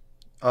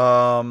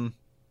 Oh,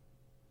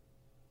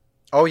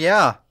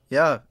 yeah.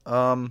 Yeah.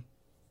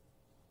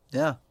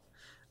 Yeah.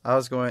 I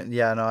was going.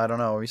 Yeah, no, I don't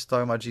know. Are we still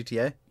talking about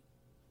GTA?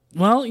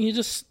 Well, you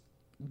just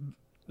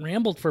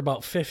rambled for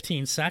about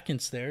 15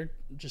 seconds there,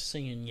 just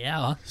saying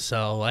yeah.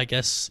 So I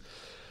guess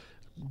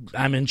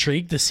I'm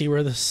intrigued to see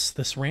where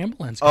this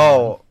rambling's going.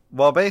 Oh,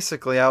 well,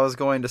 basically, I was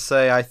going to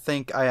say I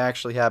think I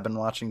actually have been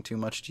watching too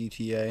much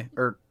GTA,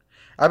 or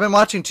I've been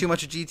watching too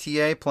much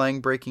GTA,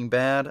 playing Breaking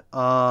Bad.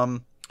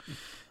 I've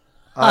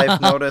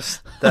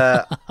noticed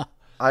that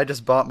I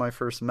just bought my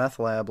first meth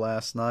lab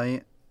last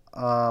night.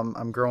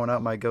 I'm growing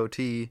out my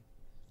goatee.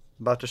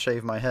 About to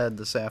shave my head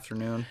this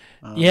afternoon.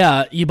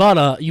 Yeah, you bought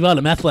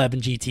a meth lab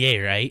in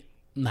GTA, right?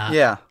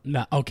 Yeah.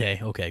 Not okay.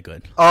 Okay,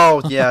 good.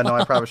 Oh, yeah. No,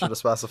 I probably should have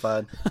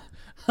specified.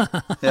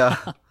 Yeah.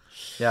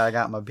 Yeah, I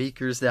got my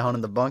beakers down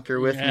in the bunker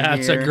with me Yeah,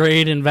 it's here. a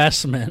great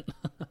investment.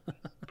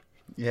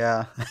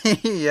 Yeah.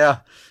 Yeah.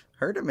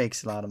 Heard it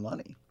makes a lot of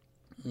money.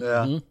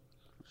 Yeah. Mm-hmm.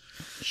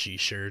 She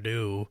sure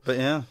do. But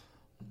yeah.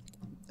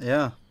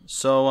 Yeah.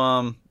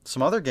 So,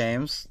 some other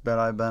games that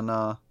I've been,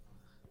 well,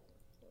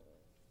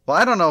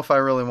 I don't know if I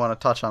really want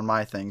to touch on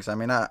my things. I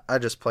mean, I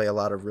just play a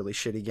lot of really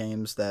shitty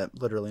games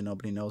that literally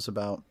nobody knows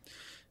about.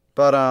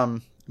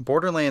 But,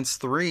 Borderlands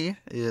 3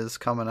 is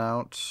coming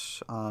out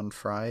on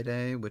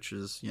Friday, which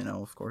is,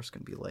 of course,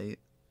 going to be late.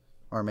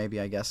 Or maybe,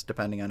 I guess,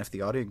 depending on if the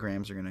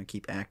audiograms are going to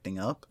keep acting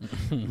up,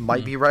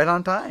 might be right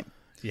on time.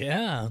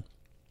 Yeah.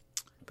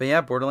 But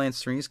yeah,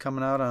 Borderlands 3 is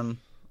coming out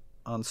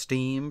on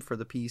Steam for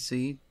the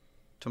PC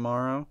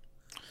tomorrow.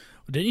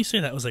 Didn't you say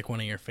that was like one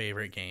of your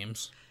favorite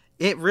games?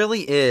 It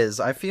really is.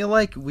 I feel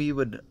like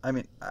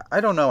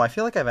I don't know. I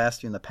feel like I've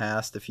asked you in the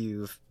past if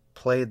you've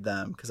played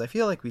them, because I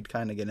feel like we'd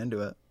kind of get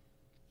into it.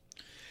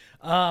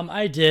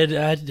 I did.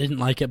 I didn't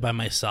like it by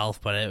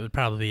myself, but it would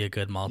probably be a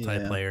good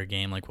multiplayer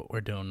game like what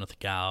we're doing with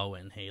GAO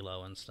and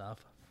Halo and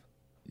stuff.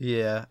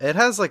 Yeah, it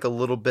has like a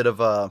little bit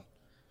of a,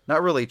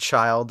 not really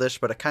childish,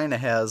 but it kind of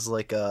has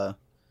like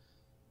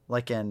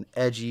an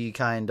edgy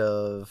kind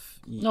of.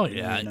 Oh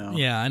yeah,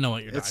 yeah, I know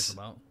what you're talking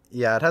about.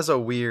 Yeah, it has a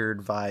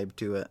weird vibe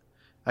to it.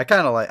 I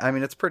kind of like. I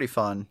mean, it's pretty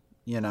fun,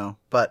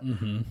 but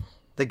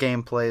the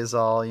gameplay is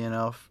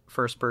all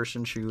first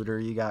person shooter.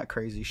 You got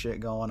crazy shit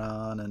going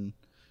on and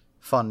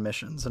fun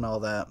missions and all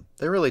that.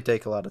 They really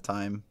take a lot of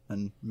time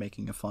in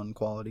making a fun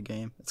quality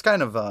game. It's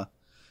kind of a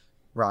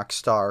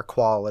Rockstar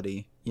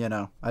quality,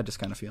 I just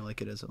kind of feel like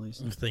it is, at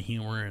least with the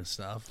humor and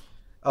stuff.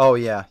 Oh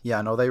yeah,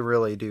 no, they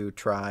really do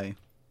try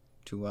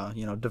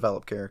to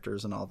develop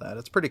characters and all that.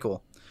 It's pretty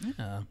cool.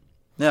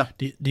 Yeah.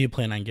 Do you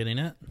plan on getting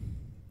it?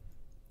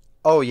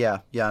 Oh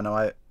yeah,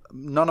 no,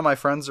 none of my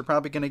friends are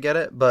probably gonna get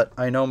it, but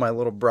I know my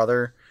little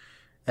brother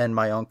and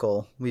my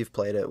uncle, we've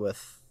played it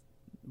with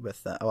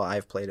them. Well,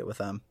 I've played it with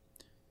them.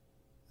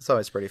 It's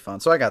always pretty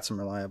fun. So I got some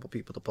reliable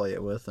people to play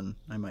it with, and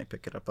I might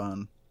pick it up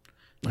on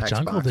Which Xbox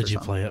uncle did you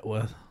something. play it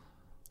with?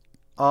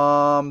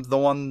 The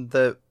one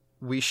that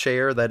we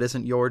share that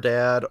isn't your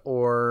dad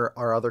or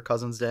our other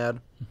cousin's dad.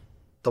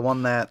 The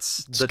one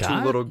that's the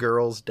Scott? two little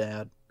girls'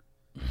 dad.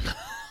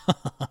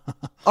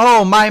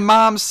 Oh, my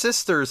mom's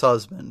sister's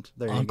husband.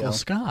 There you Uncle go.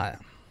 Scott.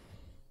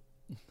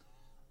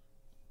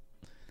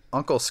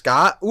 Uncle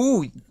Scott?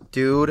 Ooh,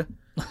 dude.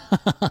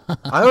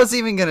 I was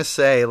even gonna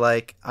say,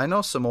 like, I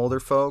know some older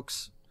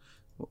folks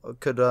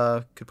could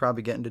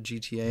probably get into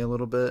GTA a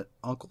little bit.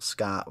 Uncle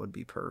Scott would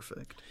be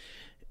perfect.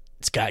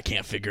 Scott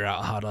can't figure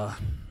out how to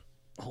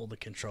hold the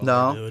controller,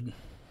 No. dude.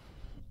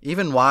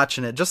 Even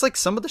watching it, just like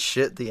some of the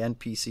shit the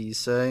NPCs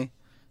say,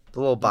 the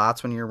little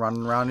bots when you're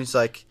running around, he's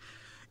like,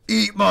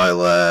 "Eat my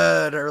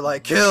lead," or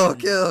like, "Kill,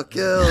 kill,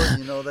 kill,"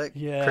 that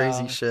Yeah.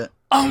 crazy shit.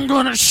 I'm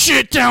gonna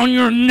shit down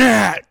your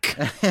neck.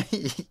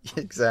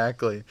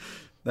 Exactly.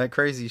 That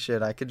crazy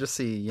shit. I could just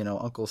see,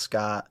 Uncle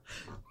Scott.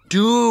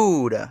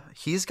 Dude,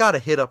 he's got to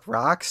hit up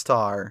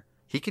Rockstar.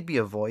 He could be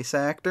a voice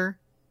actor.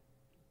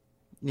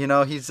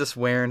 He's just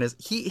wearing his...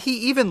 He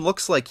even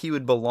looks like he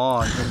would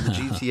belong in the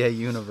GTA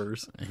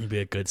universe. He'd be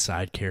a good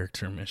side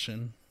character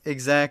mission.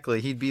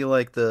 Exactly. He'd be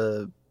like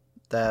that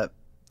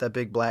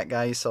big black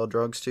guy you sell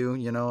drugs to,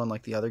 in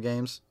like the other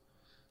games.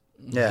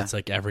 Yeah. It's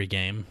like every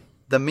game.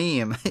 The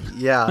meme.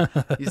 Yeah.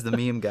 He's the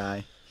meme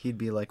guy. He'd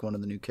be like one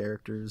of the new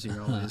characters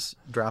you're always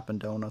dropping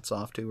donuts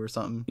off to or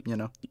something,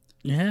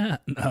 Yeah.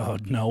 No.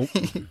 No?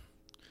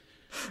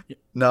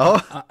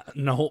 No,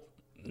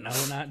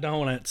 not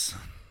donuts.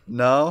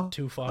 No?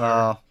 Too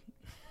far.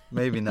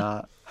 Maybe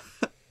not.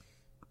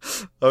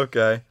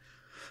 Okay.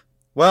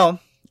 Well,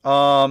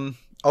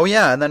 oh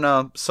yeah, and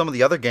then some of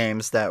the other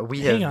games that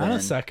we have Hang on been...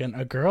 a second.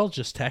 A girl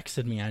just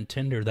texted me on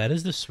Tinder. That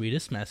is the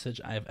sweetest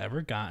message I've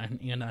ever gotten,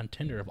 and on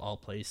Tinder of all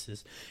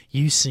places.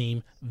 You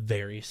seem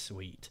very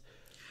sweet.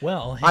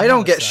 Well, I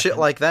don't get shit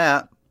like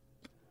that.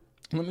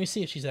 Let me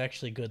see if she's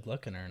actually good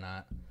looking or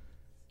not.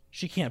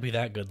 She can't be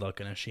that good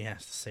looking if she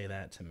has to say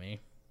that to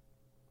me.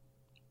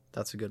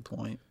 That's a good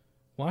point.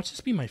 Watch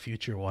this be my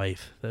future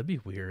wife. That'd be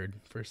weird.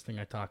 First thing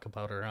I talk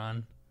about her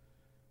on.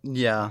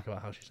 Yeah. Talk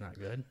about how she's not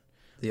good.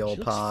 The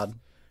old pod.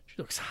 She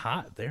looks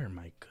hot there.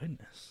 My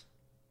goodness.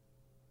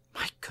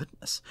 My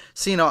goodness.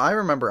 See, I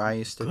remember I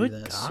used to Good do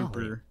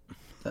that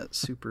golly.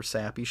 super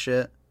sappy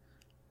shit.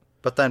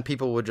 But then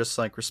people would just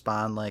like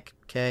respond like,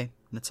 "Okay,"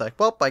 and it's like,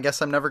 "Well, I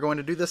guess I'm never going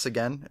to do this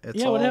again." It's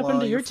Yeah, all, what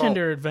happened to your fault.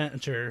 Tinder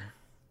adventure?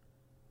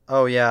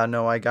 Oh yeah,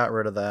 no, I got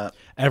rid of that.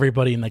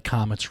 Everybody in the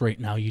comments right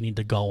now, you need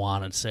to go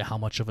on and say how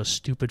much of a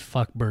stupid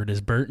fuck Bert is.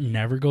 Bert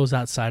never goes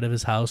outside of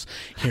his house.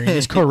 Hearing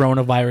this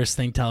coronavirus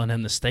thing telling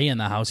him to stay in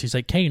the house, he's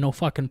like, hey, no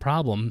fucking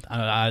problem.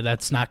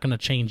 That's not going to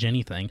change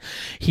anything.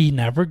 He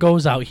never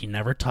goes out. He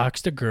never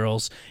talks to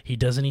girls. He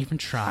doesn't even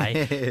try.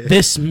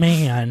 This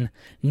man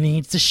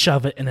needs to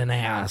shove it in an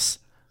ass.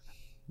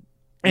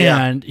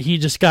 And he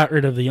just got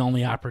rid of the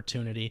only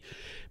opportunity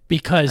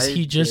because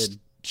he just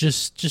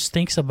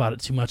thinks about it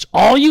too much.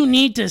 All you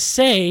need to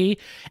say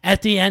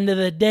at the end of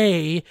the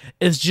day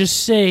is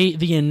just say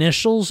the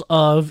initials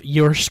of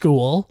your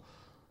school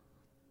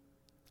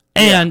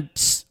and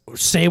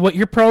say what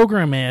your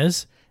program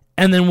is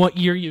and then what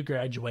year you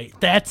graduate.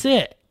 That's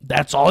it.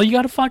 That's all you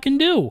got to fucking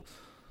do.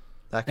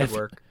 That could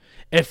work.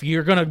 If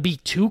you're going to be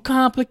too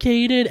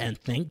complicated and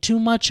think too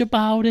much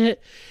about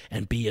it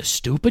and be a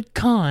stupid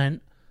cunt.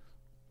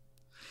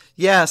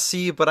 Yeah,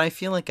 see, but I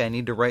feel like I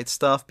need to write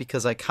stuff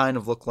because I kind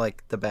of look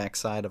like the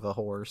backside of a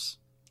horse.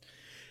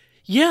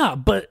 Yeah,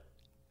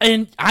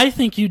 and I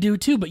think you do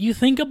too, but you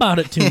think about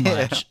it too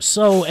much.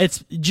 So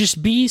it's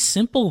just be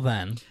simple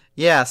then.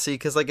 Yeah, see,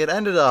 because like it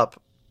ended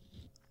up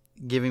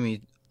giving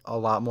me a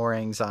lot more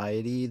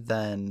anxiety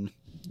than,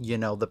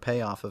 the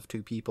payoff of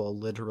two people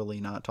literally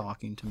not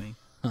talking to me.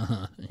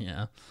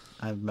 Yeah.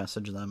 I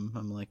messaged them.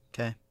 I'm like,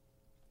 okay.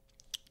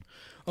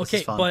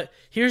 Okay, but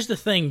here's the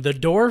thing. The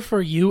door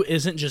for you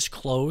isn't just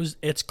closed.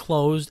 It's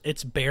closed.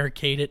 It's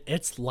barricaded.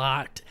 It's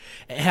locked.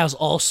 It has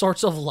all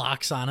sorts of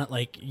locks on it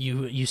like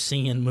you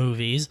see in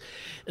movies.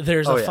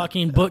 There's a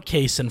fucking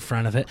bookcase in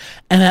front of it.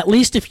 And at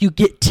least if you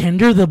get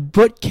Tinder, the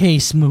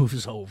bookcase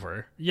moves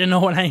over. You know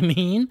what I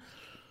mean?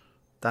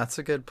 That's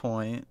a good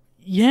point.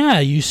 Yeah,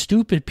 you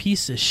stupid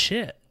piece of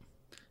shit.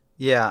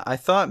 Yeah, I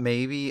thought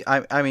maybe...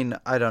 I mean,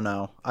 I don't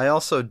know. I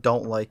also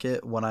don't like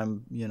it when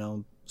I'm,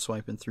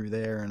 swiping through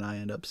there and I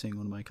end up seeing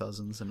one of my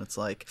cousins and it's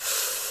like,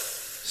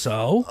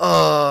 so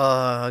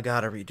I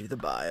gotta redo the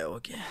bio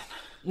again.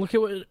 Look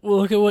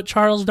at what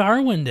Charles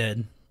Darwin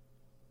did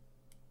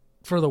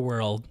for the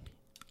world.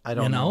 I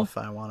don't know if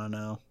I want to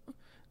know.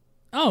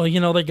 Oh,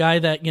 the guy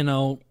that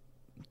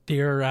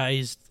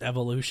theorized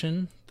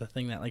evolution, the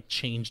thing that like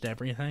changed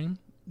everything.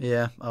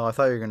 Yeah. Oh, I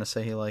thought you were gonna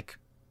say he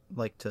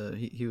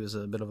he was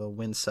a bit of a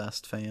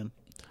Wincest fan.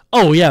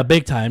 Oh, yeah,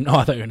 big time. No,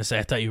 I thought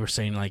you were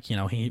saying, like,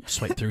 he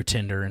swiped through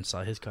Tinder and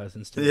saw his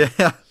cousins too.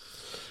 Yeah.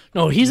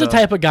 No, he's the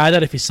type of guy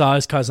that if he saw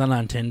his cousin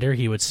on Tinder,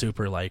 he would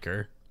super like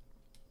her.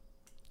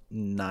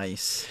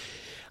 Nice.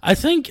 I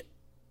think,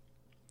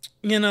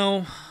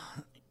 I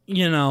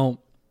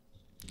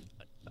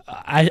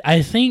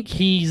think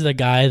he's the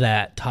guy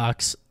that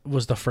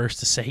was the first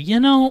to say,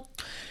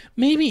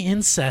 maybe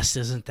incest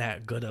isn't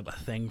that good of a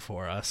thing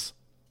for us.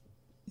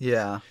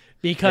 Yeah.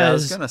 Because I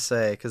was going to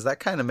say, because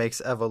that kind of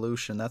makes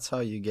evolution. That's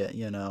how you get,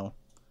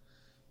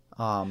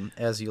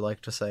 as you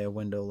like to say, a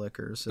window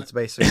lickers. It's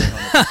basically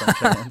 100%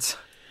 chance.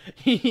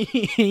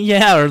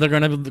 Yeah, or they're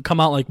going to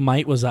come out like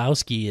Mike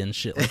Wazowski and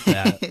shit like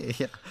that.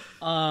 Yeah.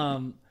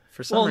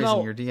 For some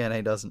reason, your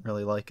DNA doesn't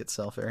really like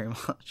itself very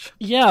much.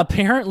 Yeah,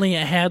 apparently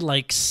it had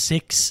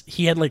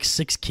he had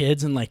 6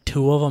 kids and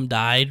 2 of them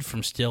died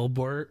from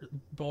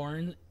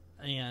stillborn.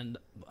 And,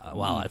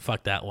 I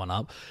fucked that one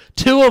up.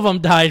 2 of them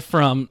died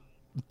from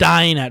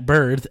dying at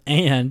birth,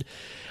 and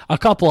a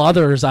couple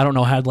others, I don't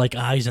know, had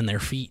eyes in their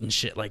feet and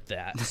shit like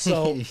that.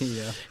 So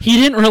he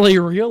didn't really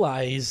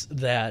realize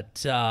that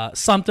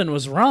something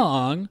was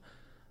wrong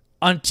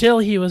until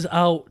he was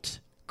out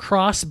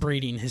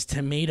crossbreeding his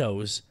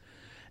tomatoes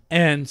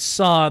and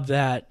saw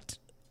that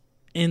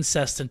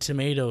incest in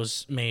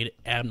tomatoes made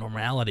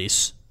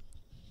abnormalities.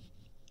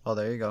 Oh,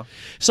 there you go.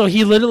 So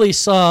he literally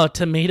saw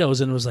tomatoes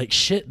and was like,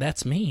 shit,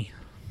 that's me.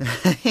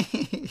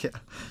 Yeah.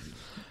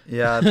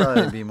 Yeah, I'd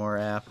probably be more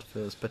apt if it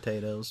was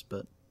potatoes,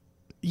 but...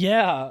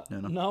 Yeah,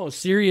 no,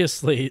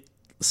 seriously.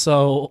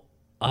 So,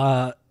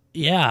 I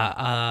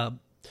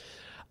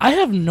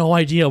have no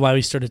idea why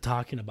we started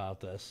talking about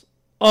this.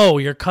 Oh,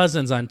 your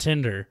cousin's on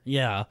Tinder.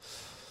 Yeah.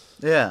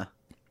 Yeah.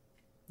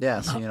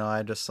 Yeah, so,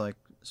 I just,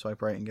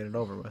 swipe right and get it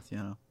over with,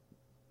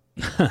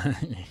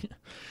 I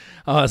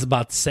was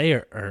about to say,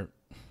 are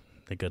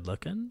they good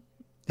looking?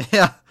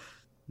 Yeah.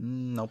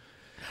 Nope.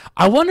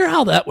 I wonder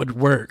how that would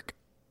work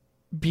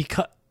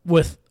because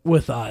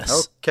with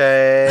us.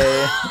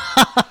 Okay.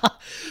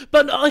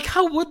 But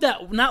how would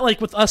that, not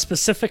with us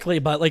specifically,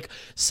 but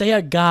say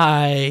a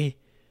guy,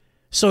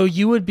 so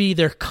you would be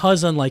their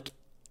cousin,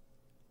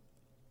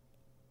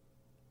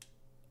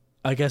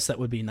 I guess that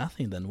would be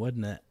nothing then,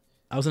 wouldn't it?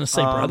 I was going to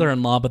say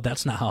brother-in-law, but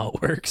that's not how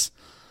it works.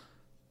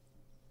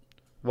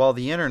 Well,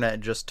 the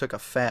internet just took a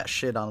fat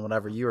shit on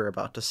whatever you were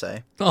about to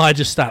say. Oh, I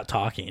just stopped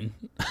talking.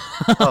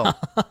 Oh.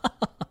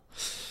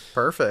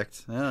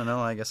 Perfect. I don't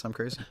know. I guess I'm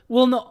crazy.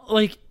 Well, no,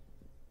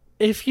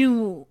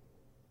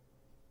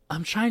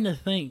 I'm trying to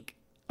think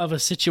of a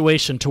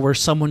situation to where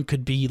someone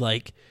could be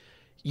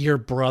your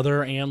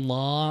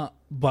brother-in-law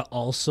but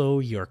also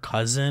your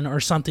cousin or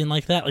something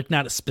like that? Like,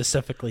 not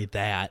specifically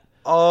that.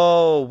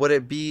 Oh, would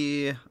it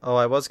be... Oh,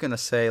 I was going to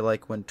say,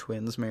 like, when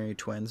twins marry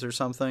twins or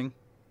something.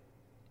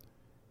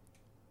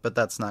 But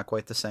that's not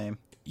quite the same.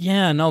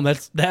 Yeah, no,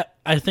 that.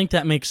 I think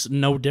that makes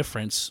no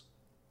difference.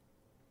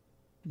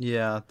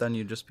 Yeah, then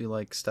you'd just be,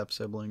 like,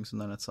 step-siblings, and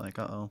then it's like,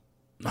 uh-oh.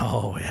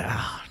 Oh,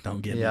 yeah.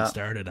 Don't get me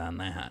started on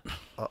that.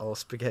 Uh-oh,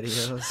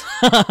 SpaghettiOs.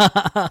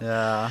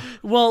 Yeah.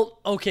 Well,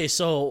 okay,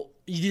 so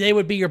they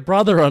would be your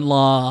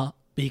brother-in-law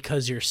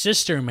because your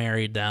sister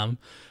married them,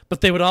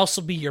 but they would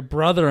also be your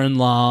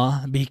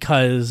brother-in-law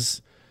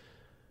because...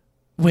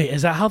 Wait,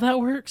 is that how that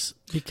works?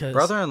 Because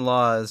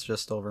Brother-in-law is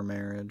just over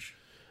marriage.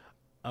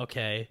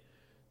 Okay,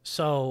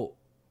 so...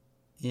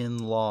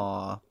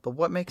 In-law. But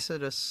what makes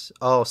it a...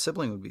 Oh,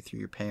 sibling would be through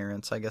your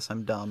parents. I guess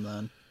I'm dumb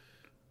then.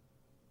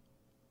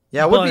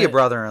 Yeah, it would be a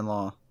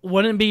brother-in-law.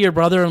 Wouldn't it be your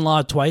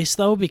brother-in-law twice,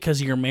 though,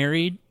 because you're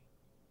married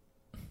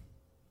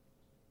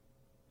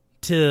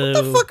to...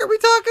 What the fuck are we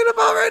talking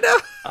about right now?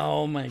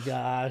 Oh, my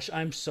gosh.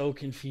 I'm so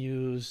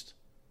confused.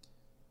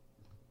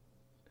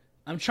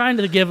 I'm trying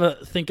to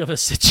think of a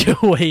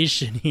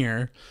situation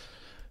here.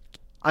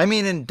 I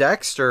mean, in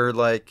Dexter,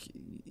 like,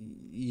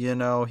 you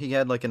know, he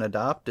had, like,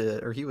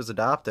 he was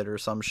adopted or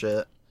some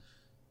shit.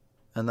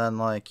 And then,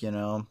 like, you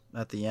know,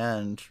 at the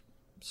end,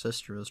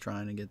 sister was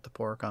trying to get the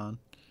pork on.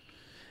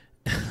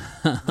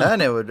 Then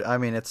it would, I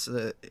mean, it's,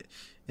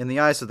 in the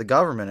eyes of the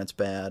government, it's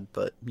bad,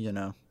 but, you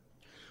know.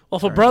 Well,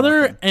 if a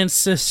brother and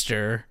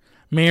sister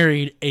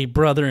married a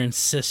brother and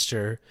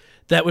sister,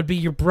 that would be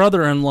your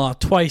brother-in-law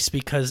twice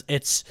because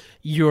it's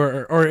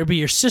or it'd be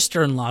your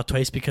sister-in-law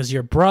twice because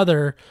your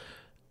brother...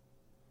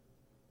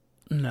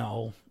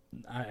 No,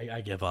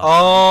 I give up.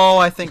 Oh,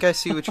 I think I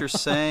see what you're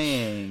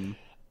saying.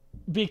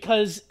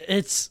 Because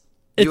it's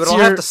you would all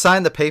have to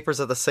sign the papers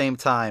at the same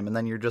time, and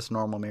then you're just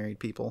normal married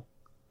people.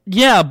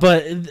 Yeah,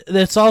 but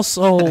it's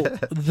also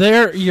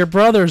your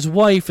brother's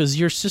wife is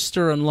your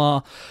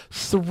sister-in-law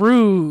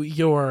through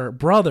your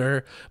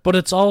brother, but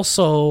it's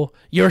also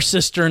your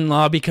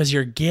sister-in-law because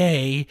you're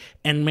gay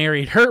and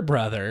married her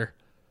brother.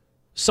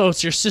 So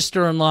it's your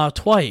sister-in-law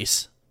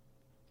twice.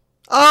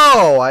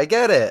 Oh, I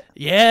get it.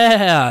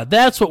 Yeah,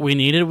 that's what we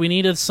needed. We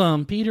needed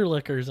some Peter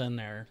Lickers in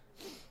there.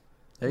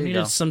 There we you go.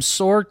 needed some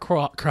sword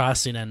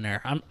crossing in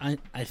there.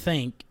 I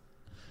think.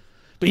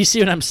 But you see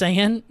what I'm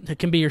saying? It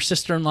can be your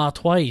sister-in-law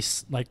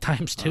twice, like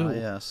times 2.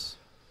 Yes.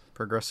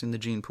 Progressing the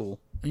gene pool.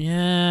 Yeah.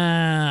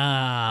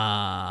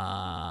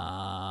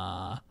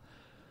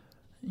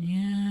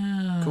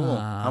 Yeah. Cool.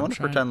 I want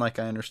to pretend like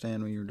I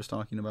understand what you were just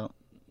talking about.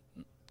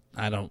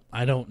 I don't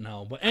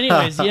know. But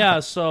anyways, yeah,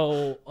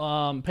 so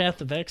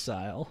Path of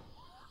Exile.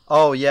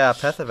 Oh, yeah,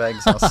 Path of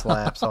Exile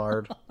slaps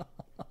hard.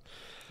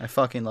 I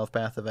fucking love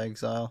Path of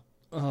Exile.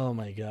 Oh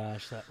my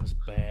gosh, that was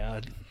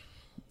bad.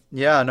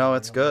 Yeah, no,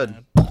 it's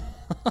good.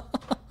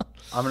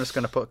 I'm just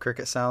going to put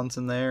cricket sounds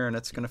in there, and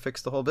it's going to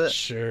fix the whole bit.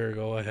 Sure,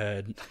 go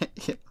ahead.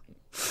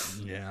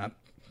 Yeah.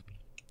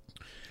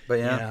 But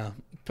yeah.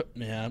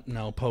 Yeah,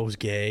 no, Poe's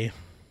gay.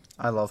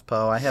 I love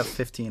Poe. I have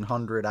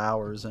 1,500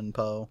 hours in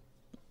Poe.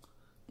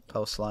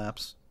 Poe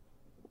slaps.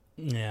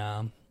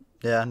 Yeah.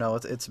 Yeah, no,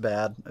 it's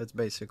bad. It's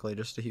basically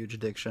just a huge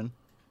addiction.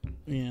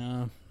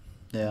 Yeah.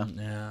 Yeah.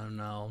 Yeah,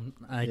 no.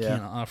 I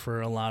can't offer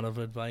a lot of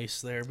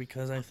advice there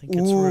because I think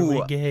it's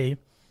really gay.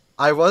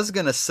 I was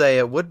going to say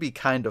it would be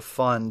kind of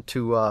fun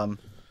to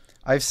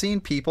I've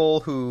seen people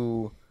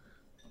who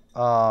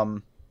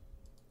oh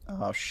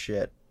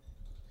shit.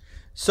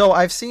 So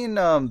I've seen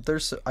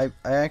there's I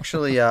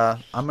actually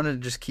I'm going to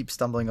just keep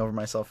stumbling over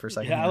myself for a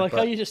second. Yeah, I like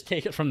how you just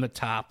take it from the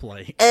top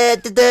like.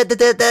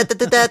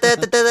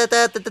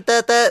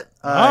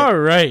 All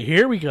right,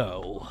 here we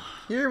go.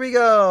 Here we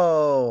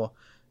go.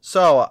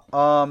 So,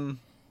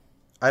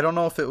 I don't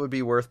know if it would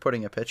be worth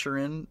putting a picture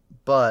in,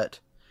 but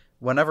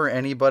whenever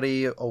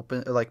anybody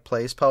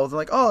plays Poe, they're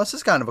like, "Oh, this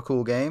is kind of a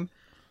cool game,"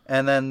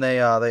 and then they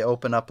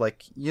open up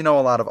like a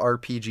lot of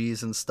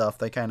RPGs and stuff.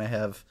 They kind of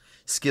have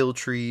skill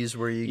trees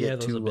where you get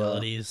those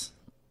abilities.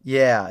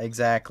 Yeah,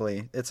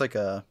 exactly. It's like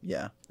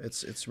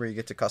it's where you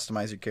get to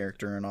customize your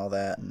character and all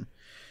that,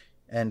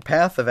 and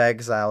Path of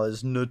Exile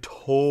is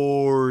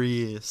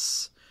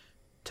notorious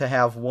to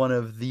have one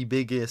of the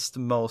biggest,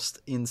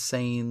 most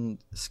insane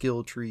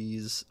skill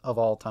trees of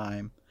all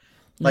time.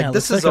 Like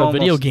this is like almost a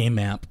video game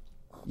map.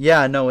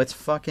 Yeah, no, it's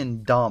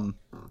fucking dumb.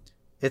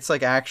 It's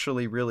like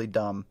actually really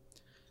dumb.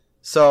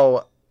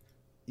 So,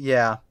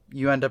 yeah,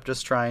 you end up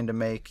just trying to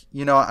make,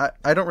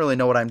 I don't really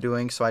know what I'm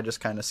doing, so I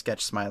just kind of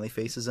sketch smiley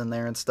faces in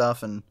there and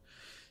stuff and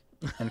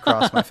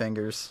cross my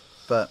fingers.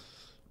 But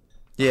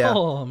yeah.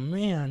 Oh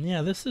man,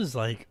 yeah, this is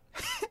like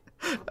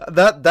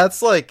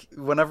That's like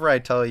whenever I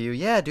tell you,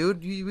 yeah,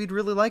 dude, we'd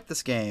really like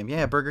this game.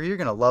 Yeah, Burger, you're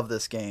gonna love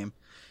this game,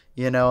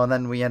 and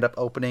then we end up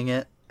opening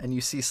it, and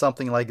you see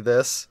something like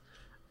this,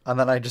 and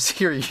then I just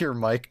hear your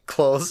mic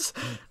close.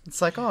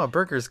 It's like, oh,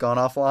 Burger's gone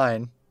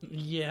offline.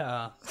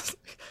 Yeah.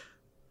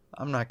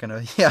 I'm not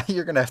gonna. Yeah,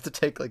 you're gonna have to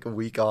take like a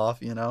week off.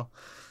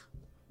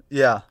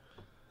 Yeah.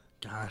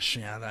 Gosh,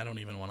 yeah, I don't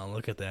even want to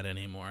look at that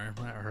anymore.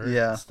 That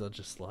hurts to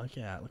just look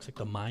at. It looks like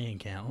the Mayan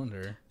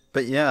calendar.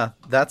 But yeah,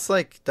 that's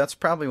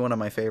probably one of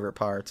my favorite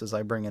parts is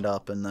I bring it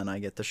up and then I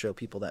get to show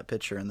people that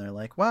picture and they're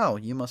like, "Wow,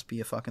 you must be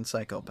a fucking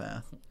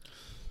psychopath."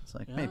 It's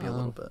like maybe a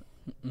little bit.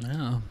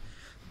 Yeah.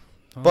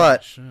 Oh,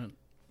 but shit.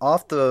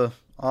 off the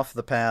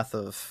path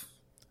of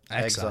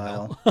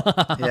exile.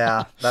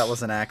 Yeah, that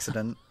was an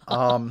accident.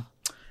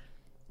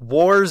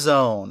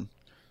 Warzone.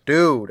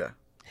 Dude.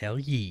 Hell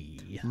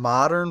yeah.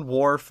 Modern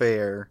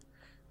Warfare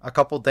a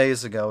couple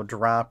days ago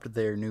dropped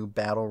their new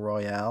Battle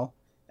Royale.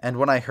 And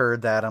when I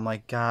heard that, I'm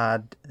like,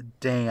 God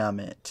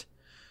damn it.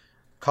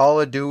 Call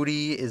of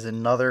Duty is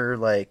another,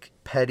 like,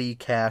 petty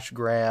cash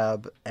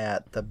grab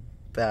at the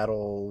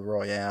Battle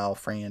Royale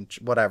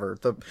franchise, whatever.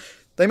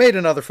 They made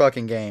another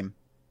fucking game.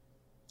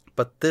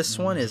 But this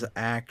one is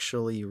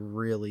actually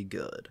really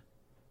good.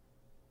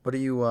 What do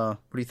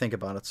you think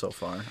about it so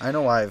far? I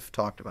know I've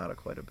talked about it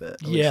quite a bit.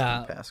 At least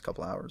in the past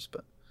couple hours,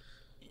 but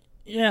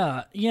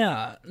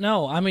yeah.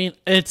 No, I mean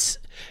it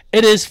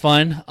is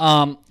fun.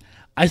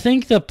 I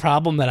think the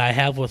problem that I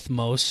have with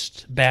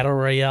most battle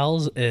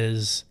royales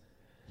is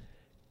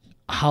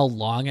how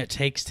long it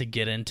takes to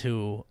get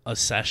into a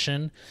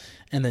session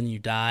and then you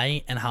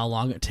die, and how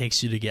long it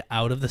takes you to get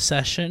out of the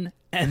session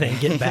and then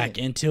get back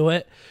into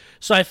it.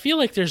 So I feel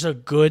like there's a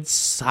good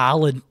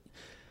solid,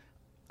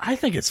 I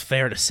think it's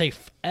fair to say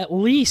at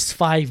least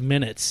 5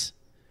 minutes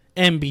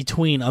in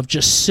between of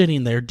just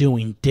sitting there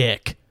doing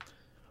dick.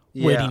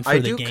 Yeah, I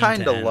do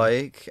kind of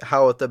like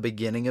how at the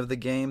beginning of the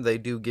game they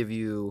do give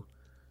you,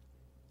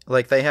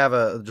 like, they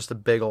have just a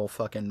big old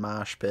fucking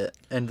mosh pit,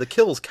 and the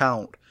kills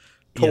count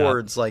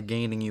towards like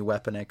gaining you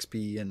weapon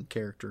XP and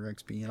character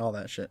XP and all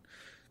that shit.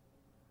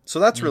 So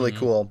that's really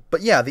cool.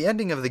 But yeah, the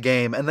ending of the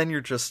game, and then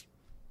you're just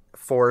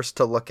forced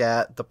to look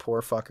at the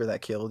poor fucker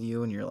that killed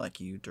you, and you're like,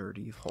 you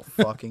dirty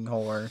fucking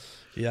whore.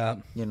 Yeah.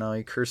 You know,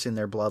 you're cursing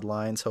their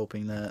bloodlines,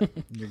 hoping that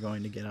you're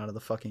going to get out of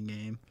the fucking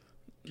game.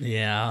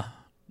 Yeah.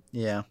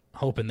 Yeah.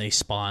 Hoping they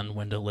spawn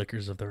window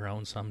lickers of their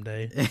own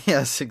someday.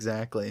 Yes,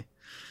 exactly.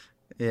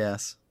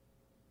 Yes.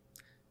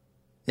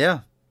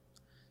 Yeah.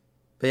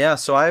 But yeah,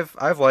 so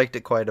I've liked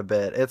it quite a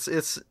bit.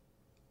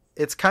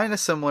 It's kind of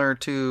similar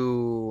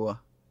to,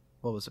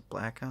 what was it,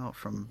 Blackout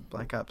from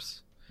Black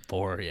Ops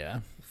 4, yeah.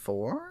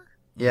 4?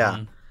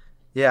 Yeah.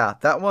 Yeah,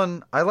 that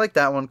one, I like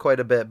that one quite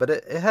a bit, but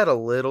it had a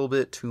little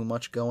bit too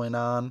much going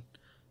on.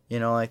 You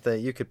know, like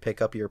you could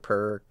pick up your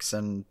perks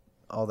and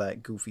all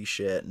that goofy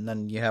shit, and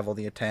then you have all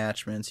the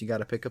attachments. You got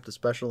to pick up the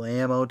special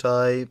ammo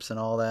types and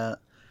all that.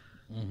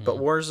 But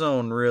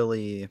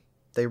Warzone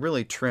they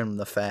really trimmed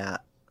the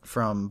fat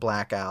from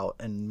Blackout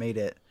and made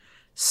it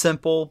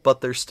simple,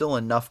 but there's still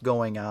enough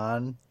going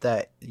on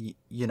that,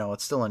 you know,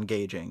 it's still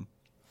engaging.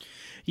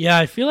 Yeah,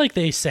 I feel like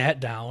they sat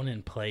down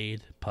and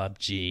played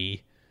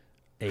PUBG,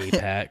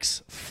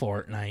 Apex,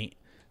 Fortnite,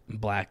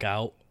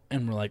 Blackout,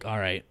 and we're like, all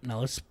right,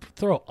 now let's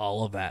throw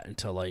all of that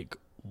into like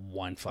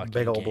one fucking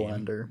big old game.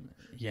 blender.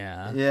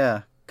 Yeah.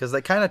 Yeah, because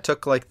they kind of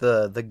took like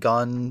the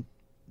gun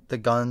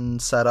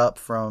setup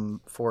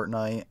from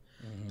Fortnite.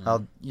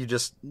 How you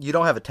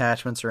don't have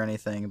attachments or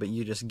anything, but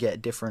you just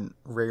get different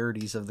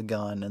rarities of the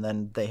gun, and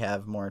then they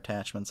have more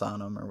attachments on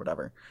them or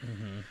whatever.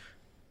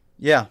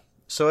 Yeah,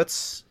 so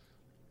it's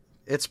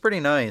pretty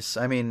nice.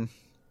 I mean,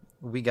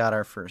 we got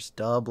our first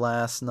dub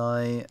last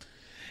night.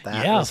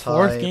 That was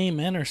fourth hype.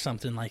 game in or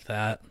something like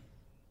that.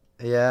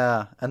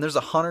 Yeah, and there's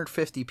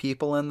 150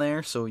 people in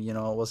there, so, you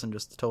know, it wasn't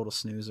just a total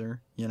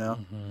snoozer, you know?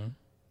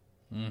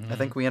 I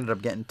think we ended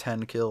up getting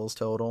 10 kills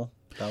total.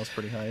 That was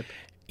pretty hype.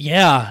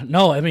 Yeah,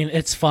 no, I mean,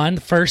 it's fun.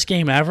 First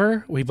game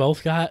ever. We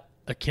both got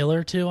a kill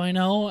or two, I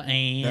know,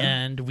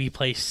 and we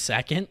placed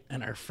second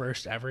in our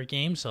first ever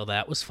game, so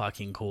that was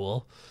fucking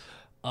cool.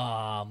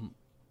 Yeah,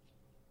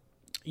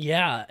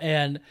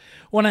 and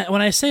when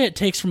I say it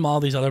takes from all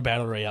these other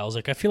battle royales,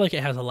 like, I feel like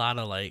it has a lot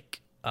of like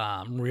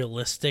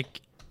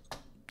realistic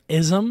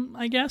ism,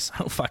 I guess. I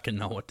don't fucking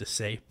know what to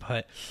say,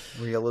 but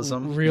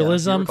realism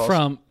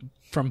from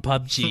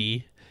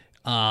PUBG,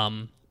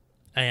 and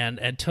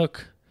it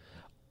took,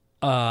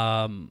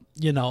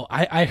 you know,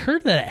 I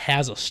heard that it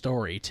has a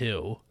story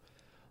too.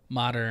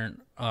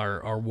 Modern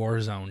or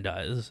Warzone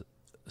does,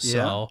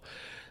 so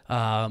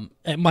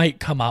it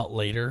might come out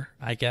later,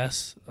 I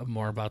guess,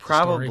 more about the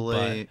story.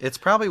 Probably, it's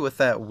probably with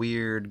that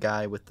weird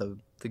guy with the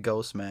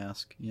ghost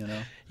mask, you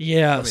know.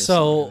 Yeah,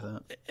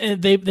 so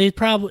they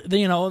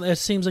probably, you know, it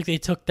seems like they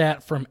took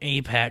that from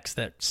Apex,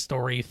 that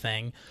story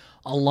thing,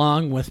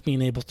 along with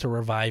being able to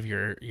revive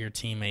your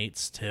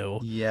teammates too.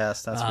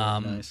 Yes, that's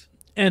really nice.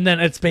 And then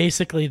it's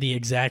basically the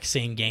exact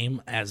same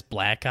game as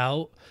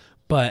Blackout,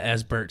 but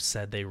as Bert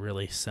said, they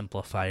really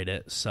simplified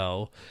it.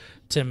 So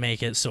to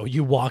make it so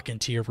you walk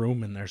into your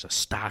room and there's a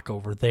stock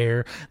over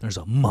there, there's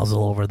a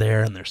muzzle over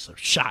there, and there's some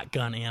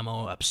shotgun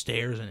ammo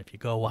upstairs, and if you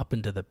go up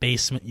into the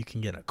basement, you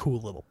can get a cool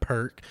little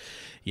perk.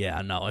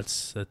 Yeah, no,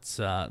 it's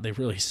they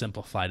really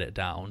simplified it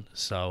down.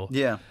 So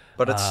yeah,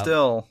 but it's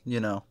still, you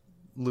know,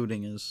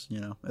 looting is, you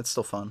know, it's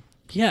still fun.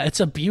 Yeah, it's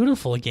a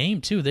beautiful game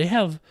too. They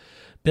have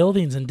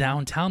buildings in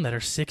downtown that are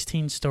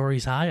 16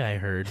 stories high, I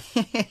heard.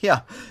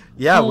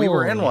 Yeah, we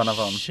were in Holy one of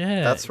them.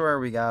 shit. That's where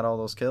we got all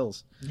those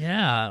kills.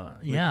 Yeah,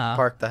 yeah.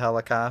 Parked the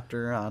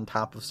helicopter on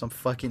top of some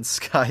fucking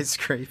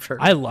skyscraper.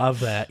 I love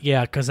that.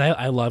 Yeah, because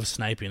I love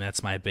sniping.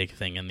 That's my big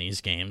thing in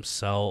these games.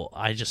 So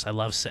I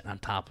love sitting on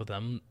top of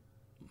them.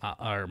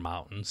 Or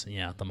mountains.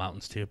 Yeah, the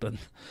mountains too. But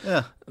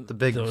Yeah, the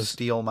big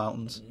steel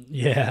mountains.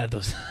 yeah,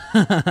 those.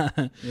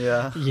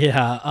 Yeah.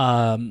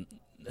 Yeah,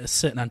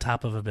 sitting on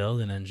top of a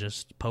building and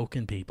just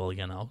poking people,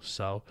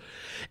 So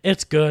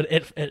it's good.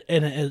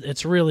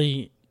 It's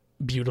really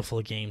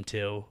beautiful game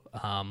too.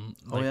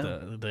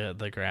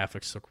 The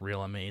graphics look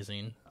real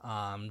amazing.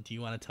 Do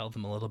you want to tell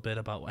them a little bit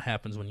about what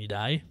happens when you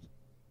die?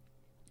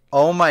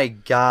 Oh my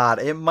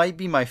god, it might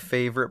be my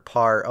favorite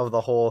part of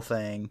the whole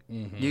thing.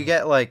 Mm-hmm. You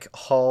get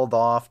hauled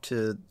off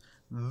to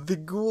the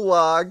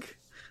gulag,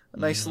 a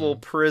nice little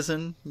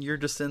prison. You're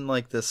just in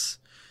this,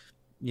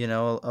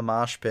 a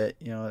mosh pit.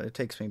 It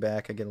takes me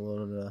back. I get a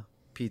little bit of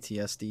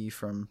PTSD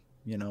from,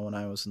 when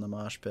I was in the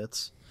mosh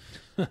pits.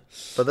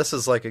 But this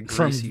is like a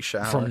greasy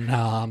shower. From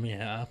Nam,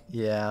 yeah.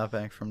 Yeah,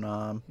 back from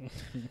Nam.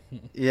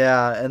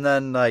 Yeah, and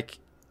then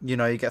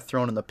you get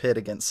thrown in the pit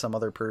against some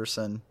other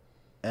person,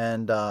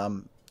 and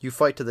you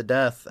fight to the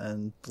death,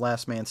 and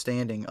last man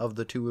standing of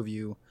the two of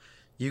you,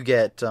 you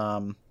get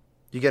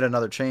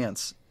another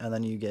chance, and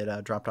then you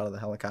get dropped out of the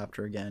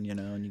helicopter again,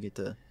 and you get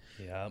to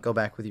go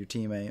back with your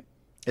teammate.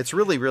 It's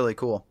really, really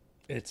cool.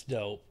 It's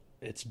dope.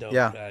 It's dope,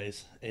 yeah.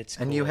 Guys. It's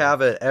and cool. You have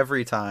it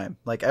every time.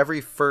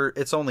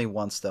 It's only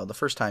once though. The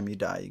first time you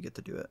die, you get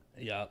to do it.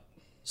 Yeah.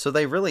 So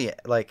they really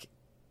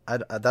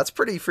that's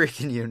pretty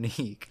freaking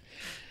unique.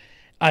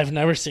 I've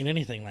never seen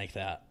anything like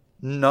that.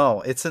 No,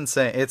 it's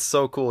insane. It's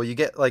so cool. You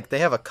get they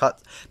have a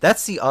cut.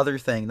 That's the other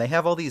thing. They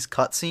have all these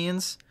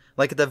cutscenes.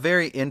 At the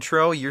very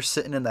intro, you're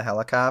sitting in the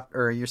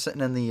helicopter, or you're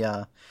sitting in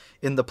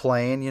the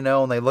plane,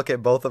 and they look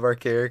at both of our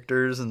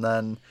characters, and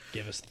then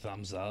give us a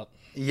thumbs up.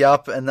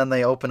 Yup, and then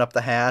they open up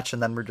the hatch,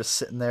 and then we're just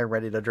sitting there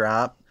ready to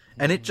drop,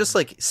 and it just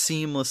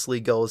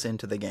seamlessly goes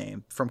into the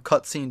game from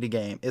cutscene to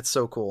game. It's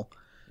so cool.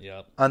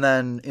 Yep. And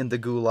then in the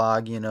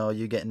gulag,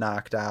 you get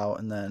knocked out,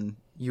 and then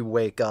you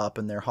wake up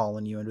and they're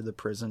hauling you into the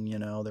prison,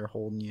 they're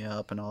holding you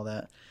up and all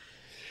that.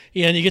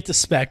 Yeah, and you get to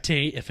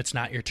spectate. If it's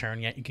not your turn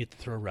yet, you get to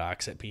throw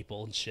rocks at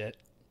people and shit.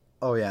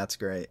 Oh yeah, it's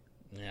great.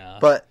 Yeah.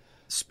 But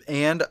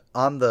and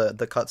on the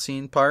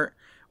cutscene part,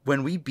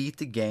 when we beat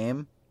the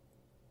game,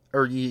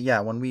 or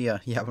when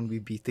we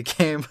beat the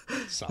game,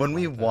 when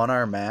we won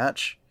our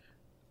match,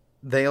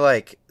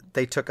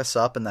 they took us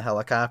up in the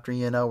helicopter,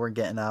 we're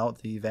getting out,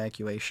 the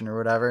evacuation or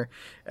whatever,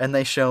 and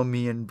they show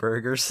me and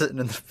Burger sitting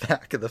in the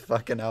back of the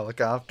fucking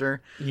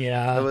helicopter.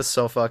 Yeah. It was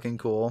so fucking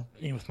cool.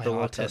 With my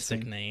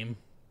autistic name.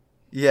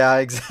 Yeah,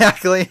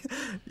 exactly.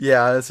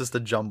 Yeah, it's just a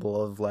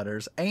jumble of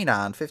letters.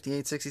 Anon,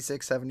 58,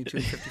 66,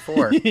 72,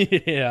 54.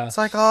 Yeah. It's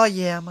oh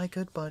yeah, my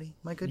good buddy,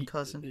 my good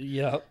cousin.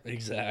 Yep,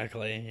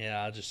 exactly.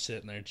 Yeah, just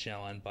sitting there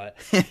chilling. But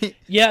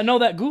yeah, no,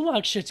 that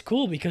gulag shit's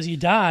cool because you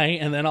die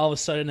and then all of a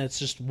sudden it's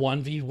just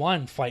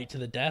 1v1 fight to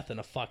the death in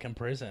a fucking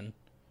prison.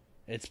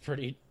 It's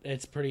pretty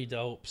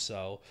dope.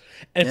 So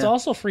it's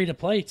also free to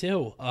play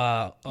too.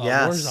 Yes.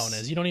 Warzone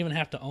is. You don't even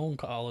have to own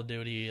Call of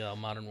Duty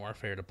Modern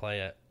Warfare to play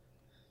it.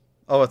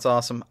 Oh, it's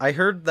awesome. I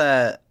heard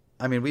that.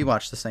 I mean, we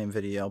watched the same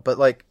video, but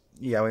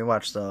we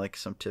watched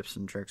some tips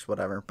and tricks,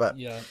 whatever. But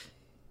yeah,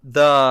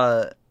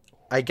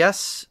 I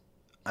guess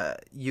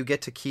you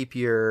get to keep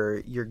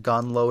your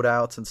gun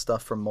loadouts and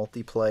stuff from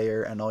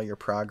multiplayer and all your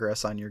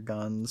progress on your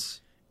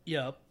guns.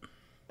 Yep.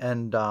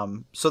 And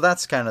so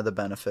that's kind of the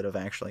benefit of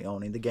actually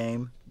owning the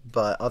game.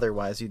 But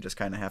otherwise, you just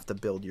kind of have to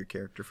build your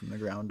character from the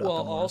ground up.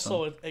 Well,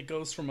 also, it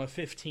goes from a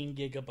 15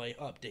 gigabyte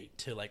update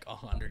to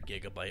 100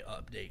 gigabyte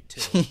update,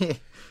 too.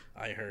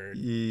 I heard.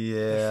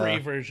 Yeah. The free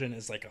version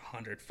is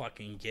 100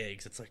 fucking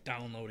gigs. It's like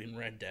downloading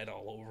Red Dead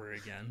all over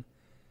again.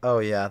 Oh,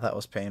 yeah, that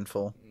was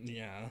painful.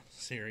 Yeah,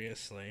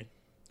 seriously.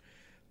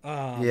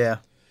 Yeah.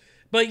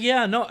 But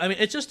yeah, no, I mean,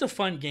 it's just a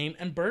fun game.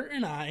 And Bert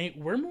and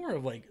we're more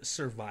of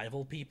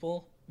survival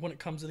people when it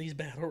comes to these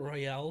battle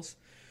royales.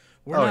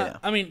 We're not. Yeah.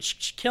 I mean,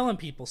 killing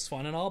people's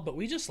fun and all, but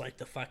we just like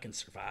to fucking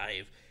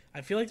survive. I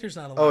feel like there's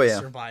not a lot of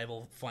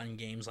survival fun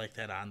games like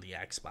that on the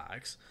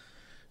Xbox.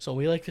 So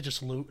we like to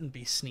just loot and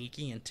be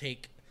sneaky and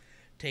take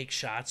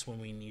shots when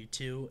we need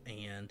to.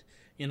 And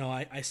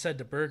I said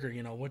to Burger,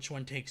 which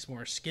one takes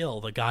more skill?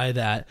 The guy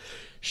that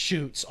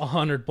shoots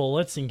 100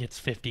 bullets and gets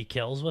 50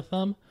 kills with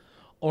them,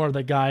 or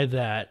the guy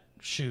that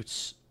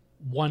shoots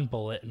one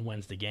bullet and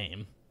wins the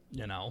game?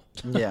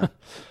 Yeah.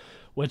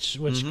 Which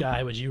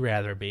guy would you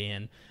rather be?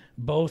 And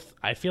both,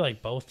 I feel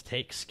like both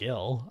take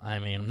skill. I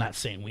mean, I'm not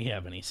saying we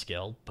have any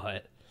skill,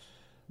 but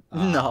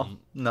no.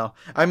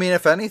 I mean,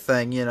 if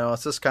anything,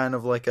 it's just kind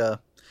of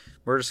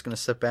we're just gonna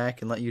sit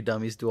back and let you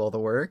dummies do all the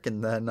work,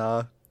 and then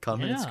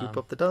come in and scoop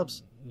up the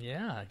dubs.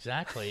 Yeah,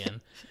 exactly.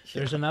 And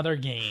there's another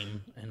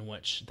game in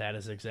which that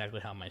is exactly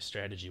how my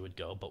strategy would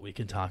go, but we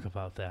can talk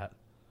about that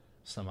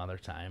some other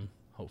time.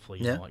 Hopefully,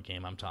 you know what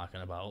game I'm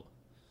talking about.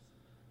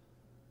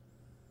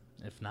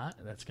 If not,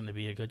 that's going to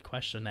be a good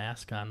question to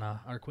ask on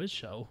our quiz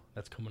show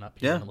that's coming up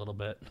here in a little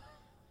bit.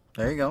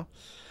 There you go.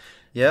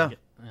 Yeah.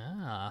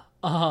 Yeah.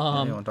 You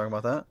want to talk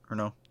about that or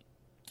no?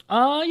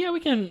 Yeah, we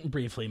can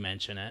briefly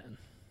mention it.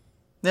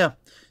 Yeah.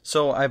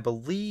 So I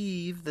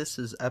believe this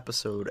is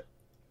episode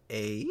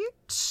 8.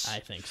 I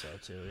think so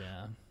too.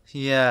 Yeah.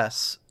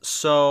 Yes.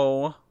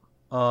 So,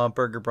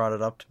 Burger brought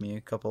it up to me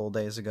a couple of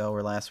days ago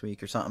or last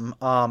week or something.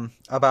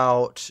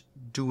 About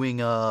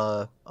doing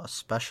a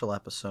special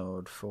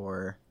episode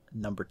for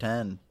number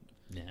 10.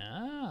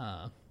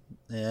 Yeah.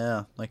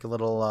 Yeah, like a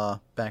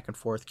little back and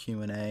forth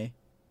Q&A,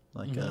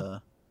 like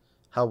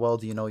how well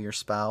do you know your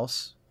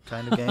spouse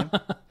kind of game.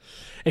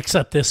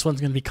 Except this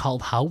one's going to be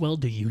called How Well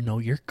Do You Know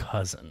Your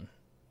Cousin?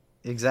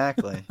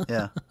 Exactly.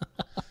 Yeah.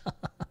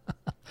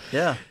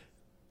 Yeah.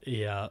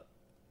 Yeah.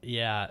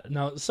 Yeah.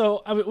 No,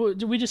 so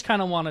we just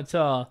kind of wanted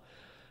to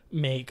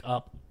make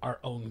up our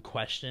own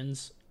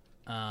questions,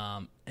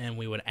 and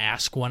we would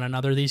ask one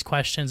another these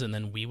questions, and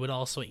then we would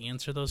also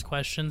answer those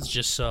questions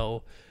just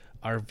so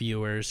our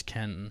viewers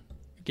can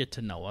get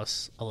to know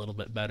us a little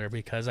bit better,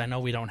 because I know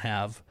we don't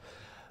have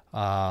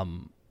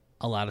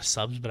a lot of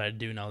subs, but I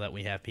do know that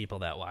we have people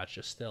that watch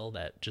us still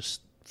that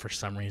just for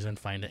some reason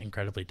find it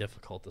incredibly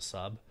difficult to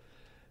sub.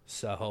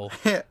 So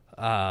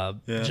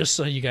just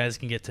so you guys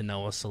can get to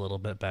know us a little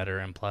bit better,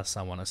 and plus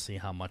I want to see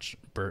how much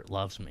Bert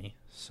loves me.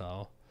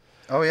 So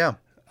oh yeah,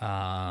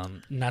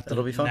 not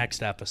the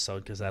next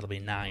episode, because that'll be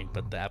 9,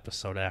 but the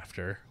episode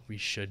after, we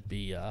should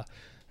be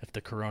if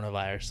the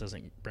coronavirus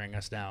doesn't bring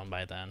us down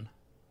by then,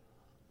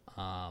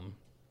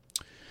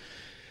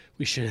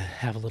 we should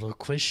have a little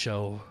quiz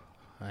show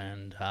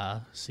and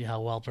see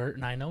how well Bert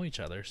and I know each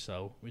other.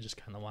 So we just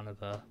kind of wanted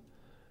to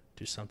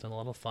do something a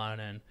little fun,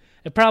 and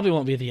it probably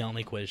won't be the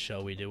only quiz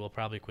show we do. We'll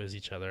probably quiz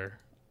each other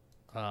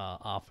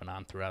off and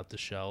on throughout the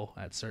show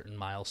at certain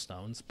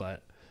milestones,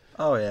 but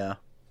oh yeah,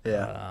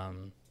 yeah.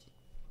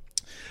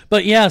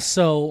 But yeah,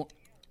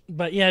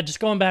 just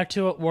going back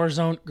to it,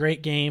 Warzone,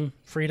 great game,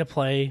 free to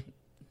play.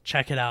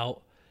 Check it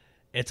out.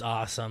 It's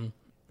awesome.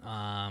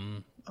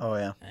 Oh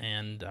yeah.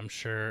 And I'm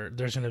sure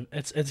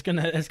it's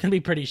gonna be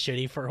pretty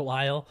shitty for a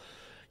while.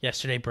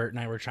 Yesterday, Bert and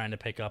I were trying to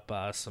pick up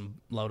some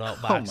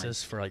loadout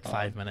boxes for like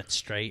 5 minutes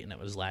straight, and it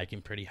was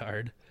lagging pretty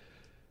hard.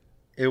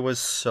 It was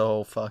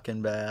so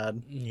fucking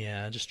bad.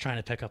 Yeah, just trying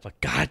to pick up a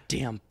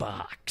goddamn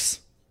box.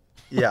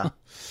 Yeah,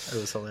 it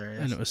was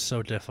hilarious. And it was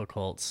so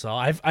difficult. So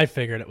I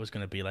figured it was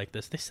going to be like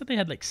this. They said they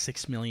had like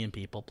 6 million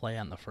people play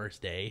on the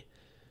first day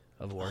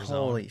of Warzone.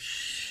 Holy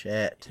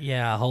shit.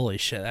 Yeah, holy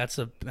shit.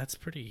 That's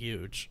pretty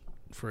huge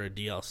for a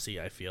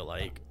DLC, I feel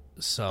like.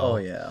 So oh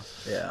yeah.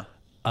 Yeah.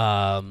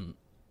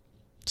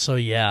 So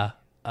yeah,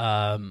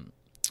 I'm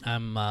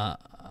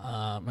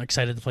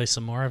excited to play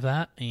some more of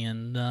that,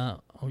 and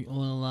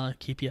we'll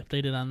keep you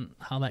updated on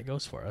how that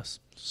goes for us.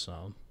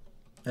 So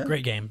yeah.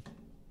 Great game.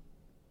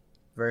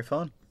 Very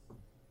fun.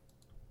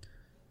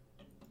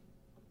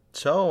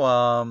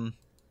 So,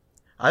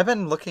 I've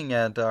been looking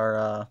at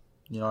our,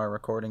 our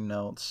recording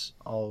notes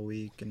all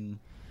week, and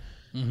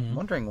I'm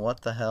wondering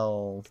what the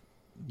hell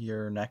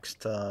your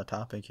next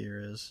topic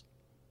here is.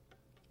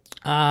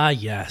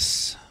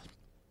 Yes.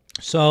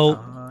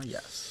 So,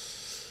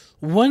 yes.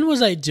 When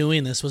was I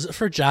doing this? Was it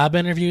for job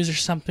interviews or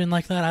something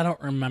like that? I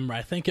don't remember.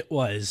 I think it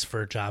was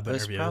for job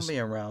interviews. It was probably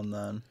around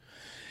then.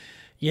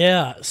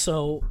 Yeah,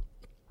 so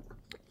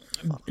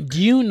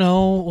do you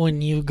know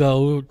when you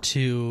go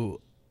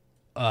to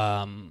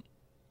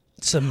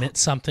submit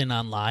something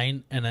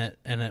online and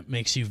it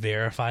makes you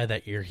verify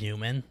that you're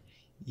human?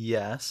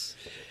 Yes.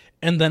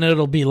 And then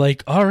it'll be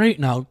like, all right,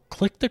 now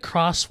click the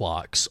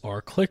crosswalks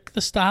or click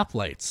the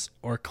stoplights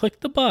or click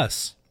the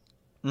bus.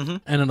 Mm-hmm.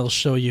 And it'll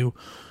show you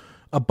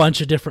a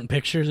bunch of different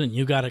pictures, and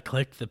you got to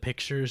click the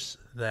pictures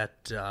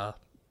that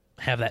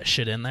have that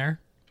shit in there.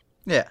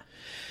 Yeah.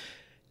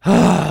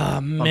 Ah,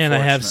 man, I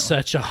have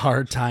such a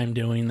hard time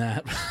doing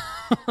that.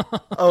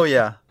 Oh,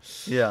 yeah.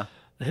 Yeah.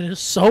 It is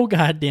so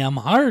goddamn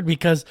hard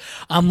because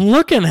I'm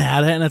looking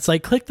at it, and it's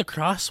like, click the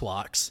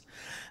crosswalks.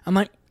 I'm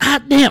like, ah,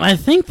 damn, I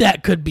think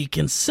that could be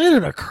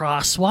considered a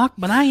crosswalk,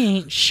 but I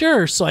ain't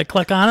sure. So I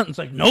click on it, and it's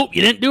like, nope,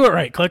 you didn't do it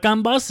right. Click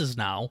on buses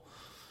now.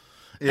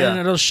 Yeah. And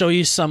it'll show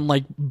you some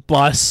like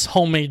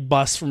homemade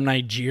bus from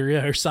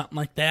Nigeria or something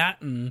like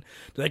that. And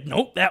they're like,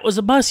 nope, that was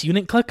a bus. You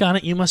didn't click on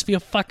it. You must be a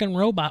fucking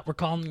robot. We're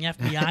calling the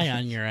FBI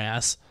on your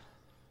ass.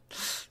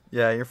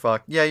 Yeah, you're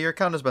fucked. Yeah, your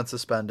account has been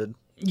suspended.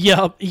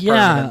 Yep.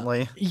 Yeah.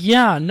 Permanently.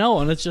 Yeah. No.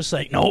 And it's just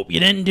like, nope, you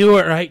didn't do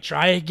it right.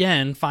 Try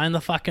again. Find the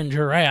fucking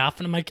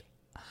giraffe. And I'm like,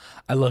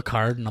 I look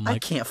hard and I'm like, I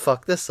can't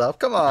fuck this up.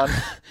 Come on.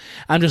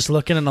 I'm just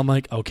looking and I'm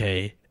like,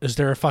 okay, is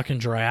there a fucking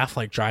giraffe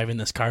like driving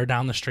this car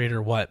down the street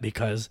or what?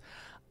 Because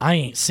I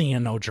ain't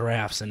seeing no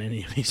giraffes in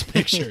any of these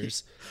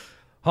pictures.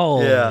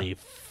 Holy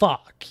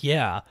fuck,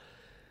 yeah.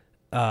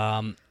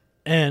 And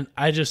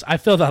I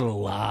filled out a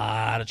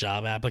lot of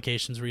job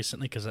applications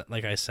recently because,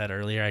 like I said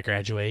earlier, I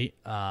graduate.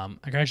 I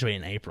graduate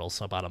in April,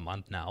 so about a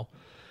month now.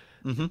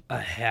 Mm-hmm. I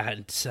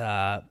had,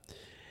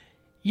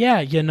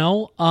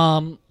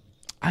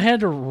 I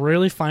had to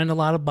really find a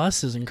lot of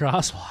buses and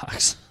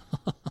crosswalks.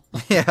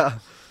 Yeah.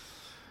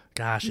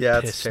 Gosh, Yeah,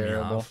 it it's pissed me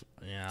terrible. off.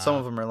 Yeah. Some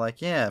of them are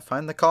like, yeah,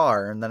 find the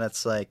car. And then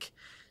it's like,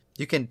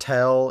 you can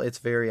tell it's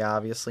very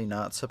obviously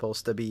not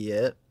supposed to be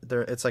it.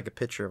 It's like a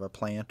picture of a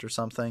plant or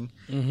something.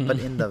 But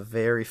in the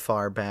very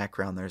far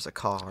background, there's a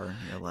car. And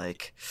you're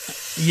like,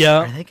 Yeah.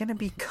 are they going to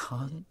be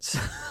cunts?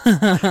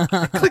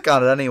 I click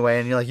on it anyway,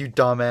 and you're like, you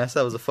dumbass,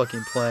 that was a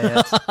fucking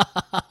plant.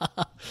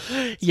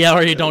 Yeah,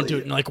 or you don't do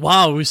it. And like,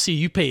 wow, we see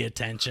you pay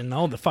attention.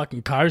 No, the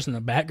fucking car's in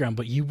the background,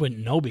 but you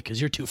wouldn't know because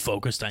you're too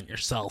focused on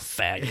yourself,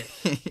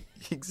 faggot.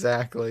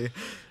 Exactly.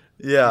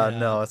 Yeah,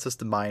 no, it's just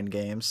the mind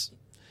games.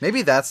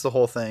 Maybe that's the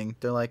whole thing.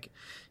 They're like,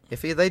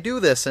 if they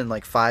do this in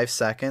like 5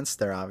 seconds,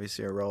 they're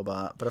obviously a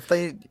robot. But if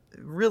they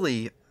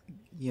really,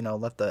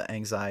 let the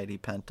anxiety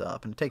pent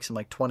up and it takes them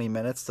like 20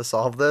 minutes to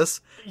solve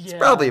this, it's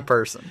probably a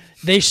person.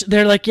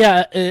 They're like,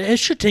 yeah, it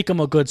should take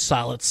them a good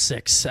solid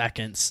 6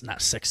 seconds,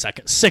 not 6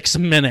 seconds, 6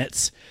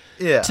 minutes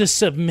to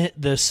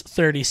submit this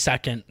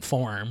 30-second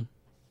form.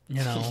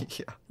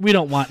 We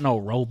don't want no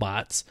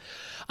robots.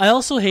 I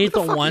also hate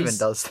Who the fuck ones. even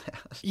does that?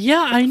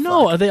 Yeah, I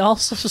know. Fuck? They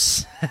also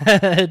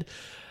said,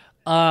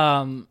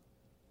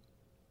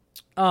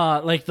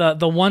 like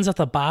the ones at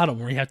the bottom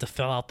where you have to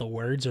fill out the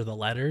words or the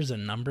letters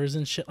and numbers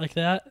and shit like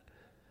that.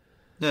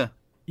 Yeah.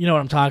 You know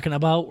what I'm talking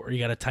about? Where you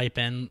got to type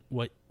in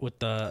what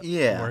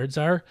the words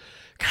are.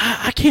 God,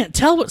 I can't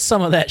tell what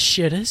some of that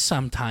shit is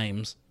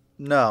sometimes.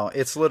 No,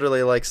 it's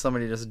literally like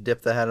somebody just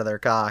dipped the head of their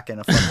cock in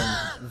a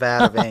fucking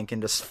vat of ink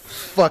and just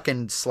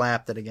fucking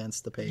slapped it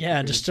against the paper. Yeah,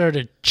 and just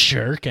started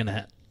jerking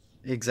it.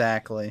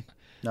 Exactly.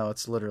 No,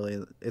 it's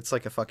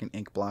like a fucking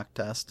ink block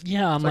test.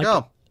 Yeah, I'm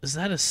like, is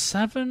that a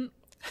 7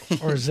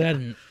 or is that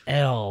an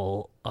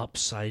L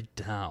upside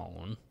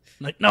down?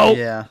 Like, no.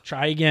 Yeah.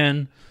 Try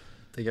again.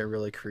 They get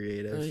really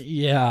creative.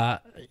 Yeah.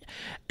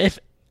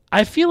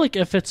 I feel like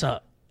if it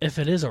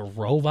is a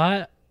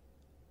robot,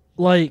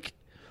 like,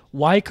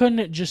 why couldn't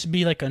it just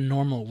be like a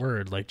normal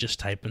word, like just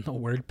type in the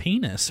word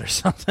penis or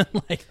something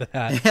like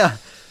that? Yeah.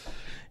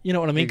 You know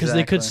what I mean? Because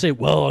they could say,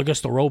 well, I guess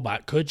the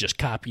robot could just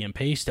copy and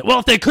paste it. Well,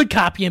 if they could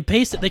copy and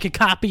paste it, they could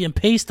copy and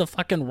paste the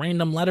fucking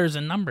random letters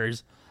and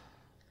numbers.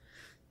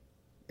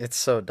 It's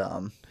so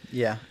dumb.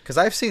 Yeah. Because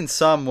I've seen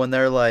some when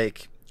they're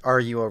like, are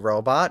you a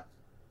robot?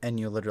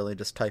 And you literally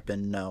just type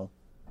in no.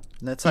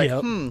 And it's like,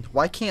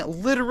 why can't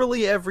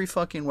literally every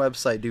fucking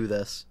website do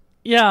this?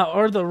 Yeah,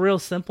 or the real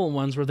simple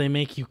ones where they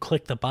make you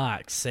click the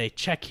box, say,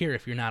 check here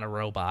if you're not a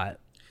robot.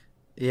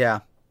 Yeah.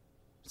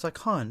 It's like,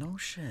 no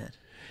shit.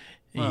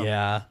 Wow.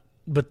 Yeah,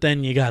 but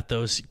then you got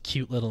those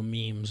cute little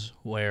memes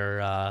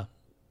where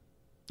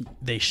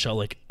they show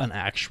like an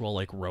actual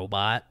like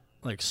robot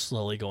like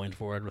slowly going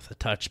forward with a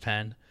touch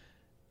pen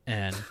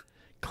and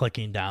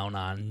clicking down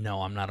on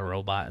no, I'm not a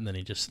robot, and then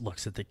he just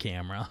looks at the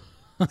camera.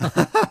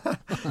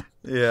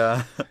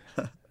 Yeah.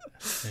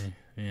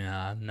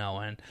 Yeah, no,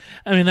 and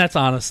I mean that's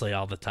honestly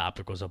all the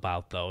topic was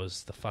about, though,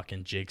 is the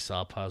fucking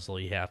jigsaw puzzle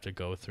you have to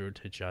go through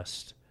to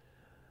just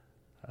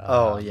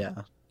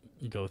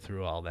go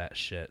through all that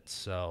shit.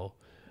 So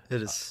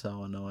it is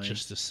so annoying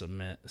just to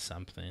submit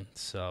something.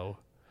 So,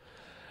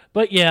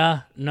 but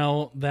yeah,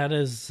 no, that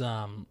is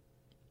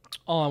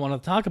all I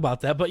want to talk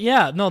about that. But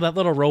yeah, no, that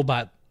little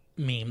robot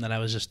meme that I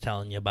was just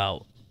telling you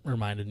about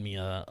reminded me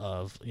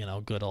of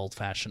good old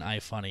fashioned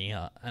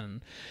iFunny,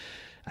 and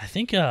I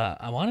think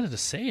I wanted to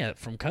say it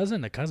from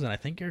cousin to cousin. I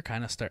think you're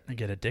kind of starting to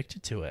get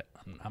addicted to it.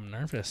 I'm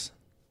nervous.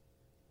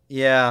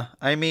 Yeah,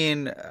 I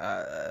mean,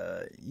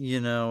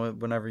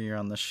 whenever you're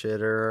on the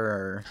shitter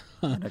or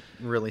in a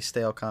really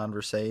stale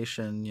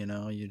conversation,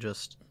 you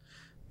just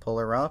pull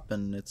her up,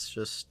 and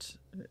it's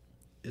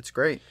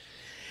great.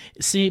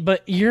 See,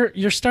 but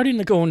you're starting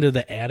to go into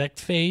the addict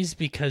phase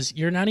because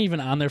you're not even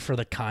on there for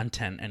the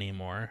content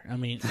anymore. I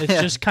mean,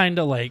 it's just kind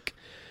of like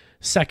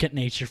second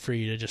nature for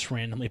you to just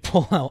randomly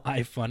pull out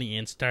iFunny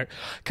and start.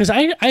 Because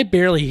I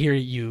barely hear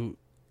you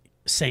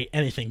say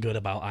anything good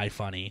about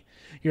iFunny.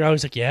 You're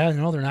always like, yeah,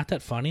 no, they're not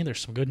that funny. There's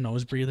some good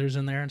nose breathers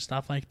in there and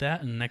stuff like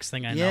that. And next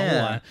thing I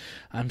know,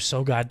 I'm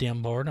so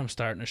goddamn bored. I'm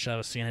starting to shove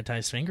a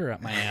sanitized finger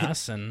up my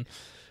ass, and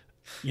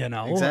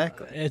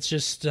exactly. It's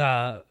just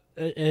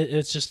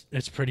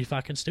it's pretty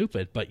fucking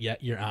stupid. But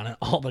yet you're on it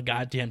all the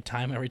goddamn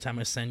time. Every time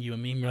I send you a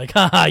meme, you're like,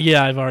 haha,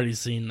 yeah, I've already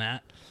seen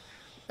that.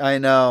 I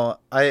know.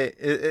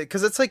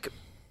 Because it's like,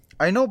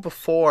 I know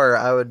before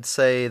I would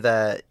say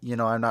that,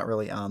 I'm not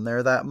really on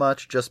there that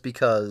much just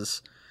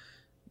because,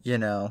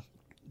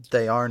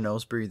 they are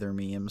nose breather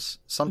memes.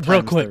 Sometimes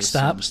real quick,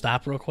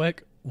 stop real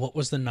quick. What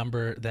was the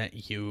number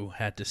that you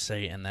had to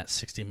say in that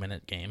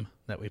 60-minute game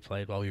that we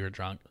played while we were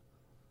drunk?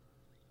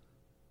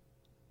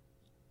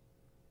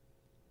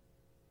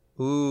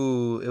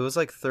 Ooh, it was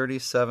like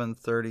 37,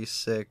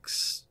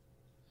 36,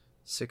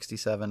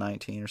 67,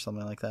 19 or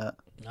something like that.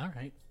 All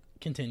right.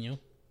 Continue.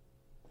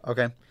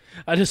 Okay.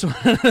 I just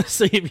wanted to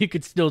see if you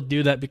could still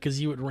do that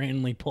because you would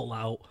randomly pull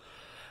out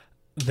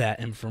that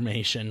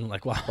information.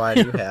 Like, wow. Why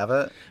do you have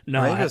it?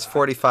 No, I think it was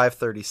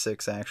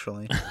 45-36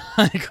 actually.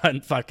 I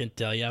couldn't fucking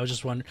tell you. I was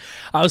just wondering.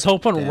 I was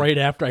hoping right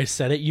after I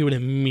said it, you would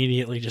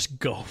immediately just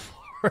go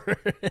for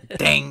it.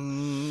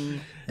 Ding.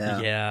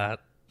 Yeah.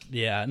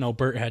 Yeah, no,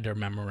 Bert had to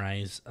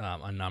memorize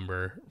a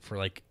number for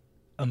like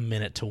a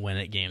minute to win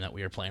it game that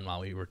we were playing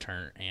while we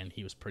returned, and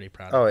he was pretty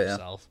proud of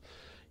himself.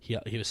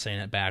 He was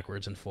saying it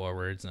backwards and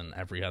forwards and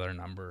every other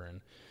number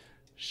and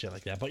shit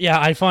like that. But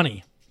yeah,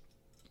 iFunny.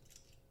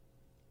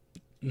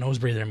 Nose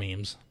breather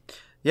memes.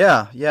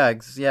 Yeah.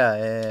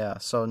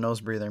 So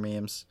nose breather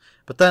memes.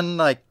 But then,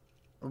 like,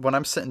 when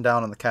I'm sitting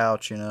down on the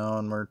couch, you know,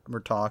 and we're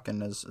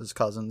talking as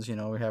cousins, you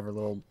know, we have our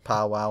little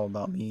powwow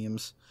about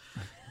memes.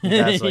 And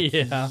Dad's like,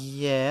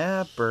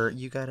 yeah, Bert,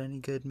 you got any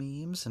good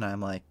memes? And I'm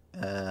like,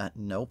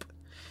 nope.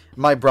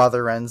 My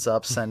brother ends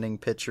up sending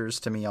pictures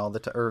to me all the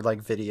time, or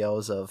like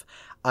videos of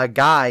a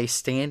guy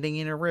standing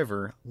in a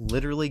river,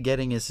 literally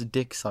getting his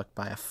dick sucked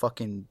by a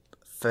fucking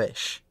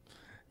fish.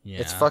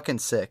 Yeah. It's fucking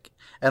sick.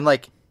 And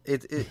like,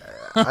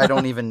 I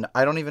don't even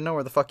know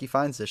where the fuck he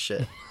finds this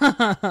shit.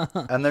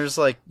 And there's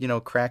like, you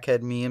know,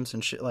 crackhead memes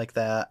and shit like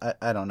that.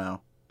 I don't know.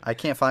 I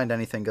can't find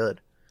anything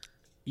good.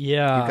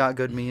 Yeah. You got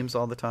good memes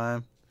all the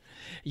time?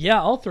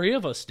 Yeah, all three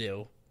of us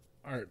do.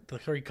 Or the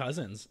three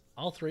cousins.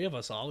 All three of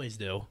us always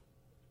do.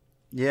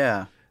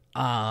 Yeah.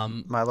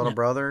 My little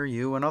brother,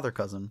 you, and other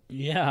cousin.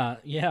 Yeah.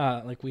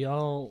 Like we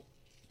all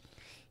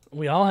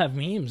have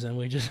memes, and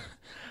we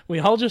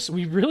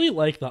really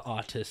like the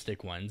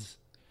autistic ones.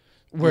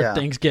 Where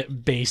things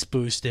get bass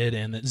boosted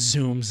and it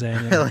zooms in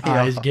and the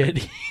eyes get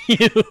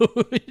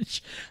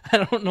huge. I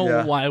don't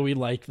know why we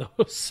like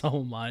those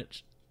so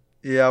much.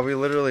 Yeah, we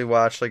literally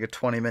watched like a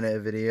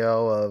 20-minute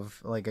video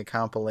of like a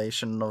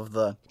compilation of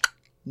the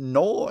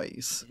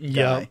noise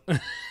guy.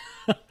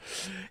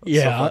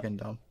 Yeah. So fucking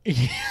dumb.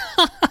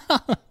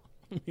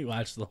 We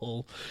watched the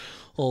whole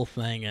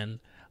thing, and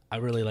I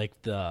really like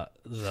the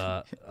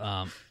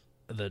Dimmsdale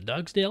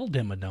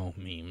Dimmadome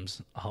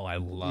memes. Oh, I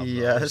love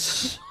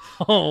those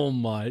so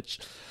much.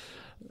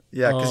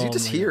 Yeah, because you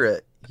just hear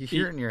it. You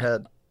hear it in your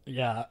head.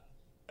 Yeah.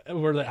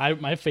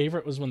 My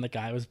favorite was when the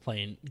guy was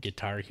playing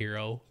Guitar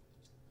Hero.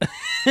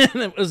 And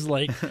it was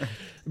like,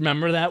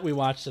 remember that? We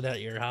watched it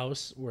at your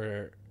house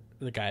where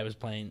the guy was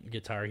playing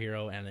Guitar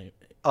Hero, and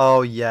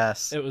oh,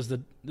 yes. It was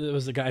the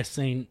guy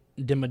saying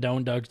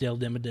Dimmadome, Dimmsdale,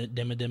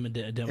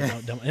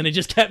 Dimmadome, and it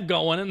just kept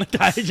going, and the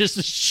guy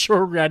just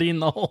shredding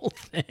the whole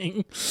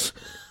thing.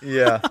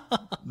 Yeah,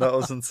 that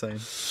was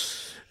insane.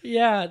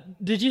 Yeah,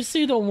 did you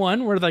see the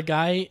one where the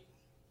guy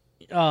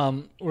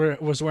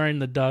was wearing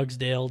the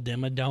Dimmsdale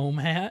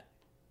Dimmadome hat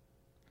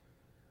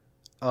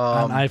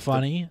on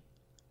iFunny?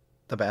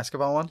 The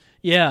basketball one?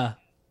 Yeah.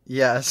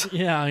 Yes.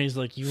 Yeah, he's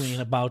like, you ain't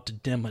about to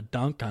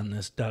Dimmadunk on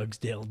this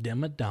Dimmsdale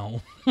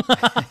Dimmadome.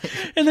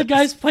 And the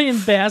guy's playing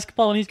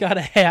basketball, and he's got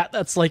a hat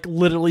that's like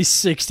literally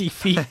 60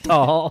 feet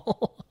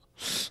tall.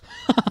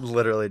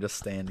 Literally just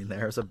standing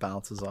there as it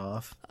bounces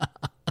off.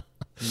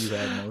 You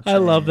had no chance. I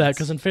love that,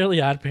 because in Fairly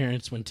Odd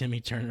Parents, when Timmy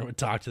Turner would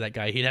talk to that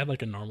guy, he'd have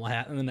like a normal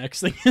hat, and the next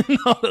thing you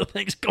know, the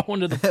thing's going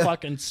to the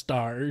fucking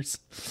stars.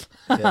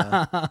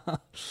 Yeah,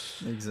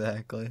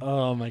 exactly.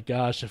 Oh my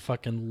gosh, I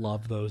fucking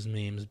love those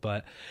memes.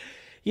 But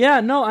yeah,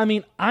 no, I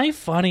mean,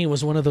 iFunny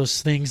was one of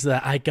those things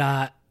that I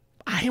got,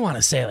 I want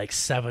to say like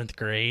 7th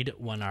grade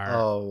when our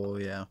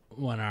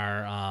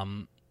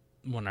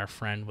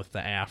friend with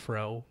the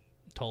afro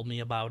told me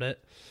about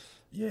it.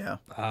 Yeah.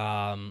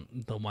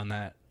 The one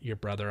that your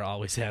brother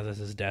always has as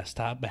his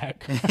desktop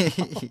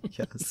background.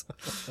 Yes.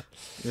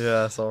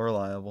 Yeah, so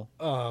reliable.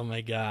 Oh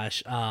my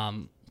gosh.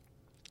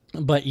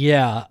 But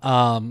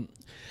yeah,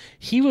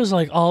 he was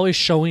like always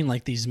showing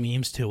like these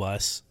memes to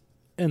us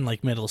in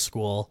like middle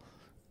school,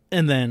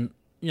 and then,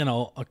 you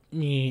know,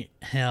 me,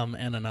 him,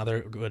 and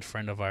another good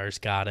friend of ours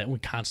got it. We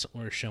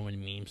constantly were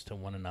showing memes to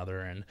one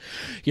another, and,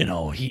 you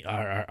know,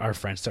 our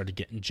friends started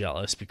getting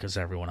jealous because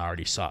everyone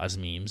already saw his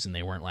memes and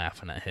they weren't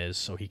laughing at his,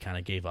 so he kind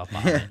of gave up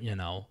on it, you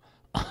know.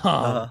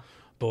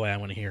 Boy, I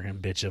want to hear him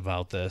bitch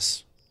about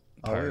this.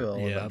 Oh, he will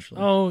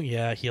eventually. Oh,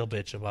 yeah, he'll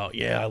bitch about,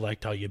 I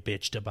liked how you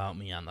bitched about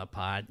me on the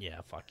pod.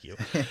 Yeah, fuck you.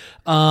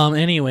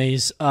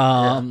 Anyways,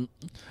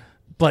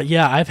 But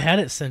yeah, I've had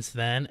it since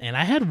then, and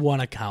I had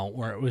one account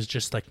where it was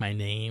just like my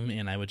name,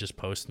 and I would just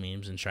post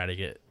memes and try to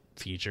get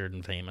featured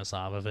and famous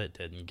off of it.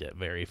 Didn't get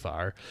very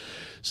far.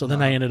 So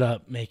then I ended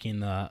up making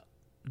the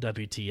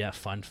WTF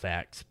Fun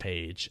Facts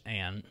page,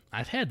 and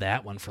I've had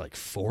that one for like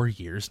 4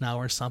 years now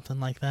or something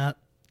like that.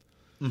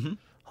 Mm-hmm.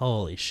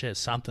 Holy shit,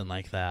 something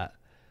like that.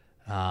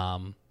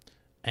 And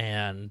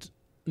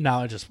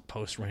now I just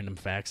post random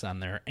facts on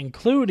there,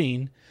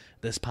 including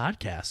this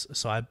podcast.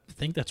 So I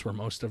think that's where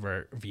most of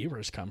our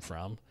viewers come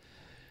from.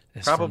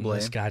 Probably from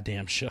this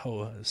goddamn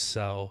show.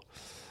 So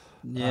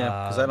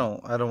yeah, because I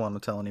don't want to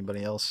tell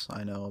anybody else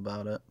I know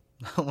about it.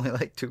 Only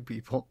like 2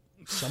 people.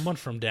 Someone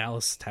from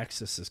Dallas,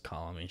 Texas is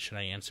calling me. Should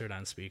I answer it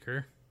on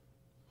speaker?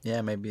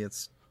 Yeah, maybe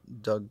it's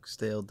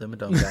Dimmsdale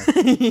Dimmadome guy.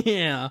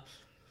 Yeah.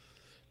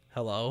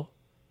 Hello?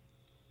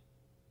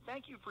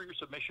 Thank you for your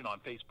submission on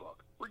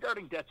Facebook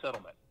regarding debt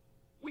settlement.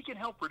 We can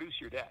help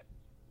reduce your debt.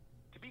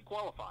 To be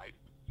qualified,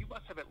 you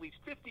must have at least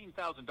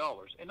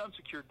 $15,000 in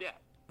unsecured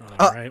debt.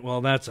 All right, well,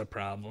 that's a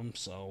problem,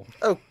 so...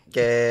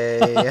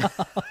 Okay.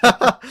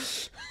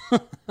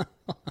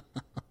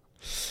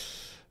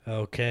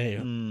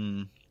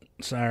 Okay.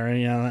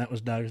 Sorry, yeah, that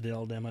was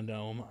Dimmsdale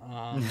Dimmadome.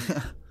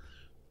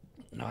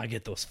 No, I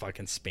get those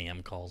fucking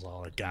spam calls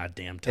all the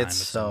goddamn time. It's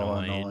so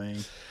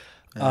annoying.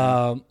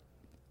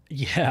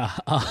 Yeah.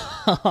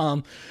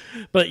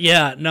 But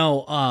yeah,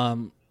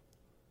 no.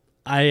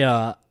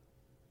 I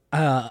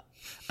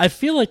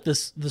feel like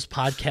this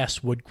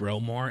podcast would grow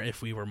more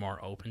if we were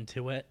more open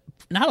to it.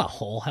 Not a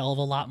whole hell of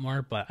a lot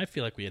more, but I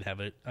feel like we'd have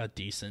a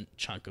decent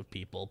chunk of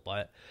people.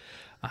 But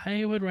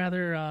I would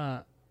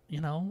rather,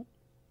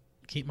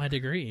 keep my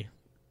degree.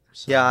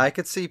 So. Yeah, I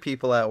could see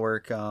people at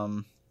work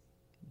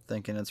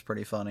thinking it's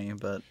pretty funny,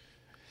 but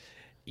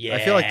yeah, I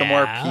feel like the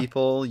more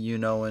people you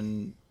know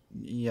and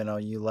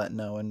you let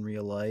know in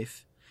real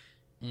life,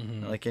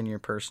 like in your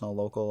personal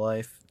local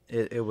life,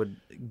 it would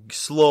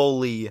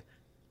slowly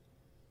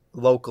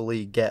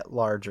locally get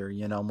larger.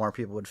 More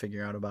people would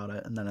figure out about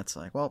it, and then it's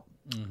like, well,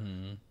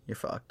 you're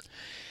fucked.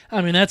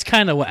 I mean, that's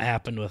kind of what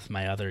happened with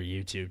my other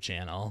YouTube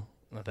channel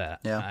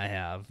that Yeah. I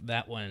have.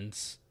 That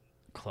one's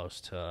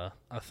close to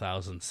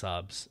 1,000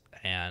 subs,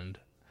 and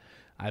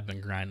I've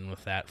been grinding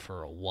with that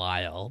for a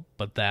while,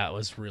 but that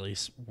was really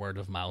word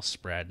of mouth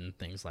spread and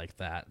things like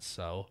that.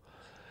 So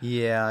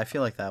yeah, I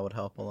feel like that would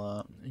help a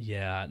lot.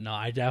 yeah,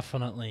 no, we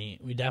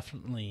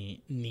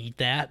definitely need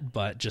that,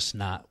 but just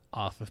not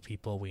off of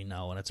people we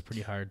know, and it's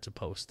pretty hard to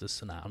post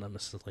this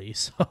anonymously.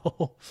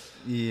 So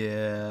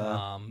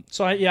yeah,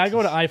 I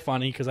go to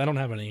iFunny because I don't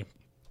have any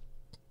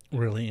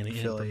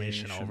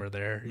information over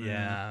there,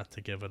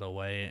 to give it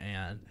away.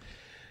 And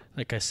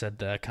like I said,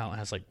 the account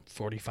has like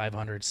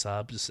 4,500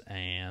 subs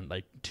and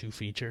like 2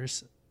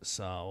 features.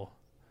 So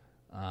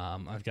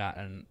I've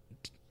gotten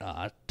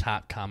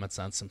top comments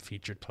on some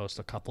featured posts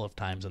a couple of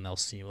times, and they'll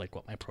see like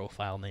what my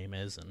profile name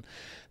is, and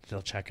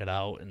they'll check it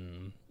out,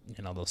 and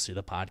they'll see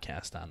the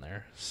podcast on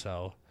there.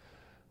 So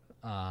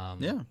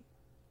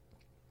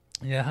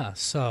yeah.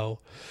 So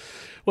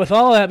with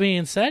all that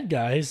being said,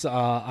 guys,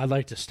 I'd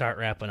like to start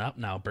wrapping up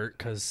now, Bert,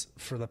 because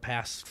for the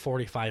past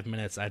 45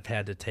 minutes I've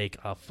had to take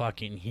a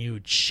fucking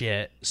huge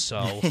shit.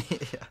 So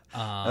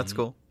that's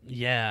cool.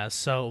 Yeah.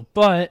 So,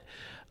 but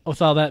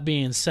with all that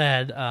being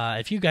said,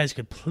 if you guys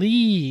could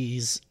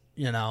please,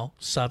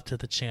 sub to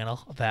the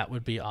channel, that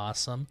would be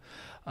awesome.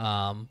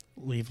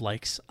 Leave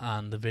likes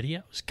on the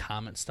videos,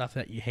 comment stuff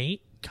that you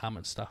hate,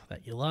 comment stuff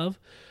that you love.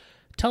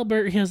 Tell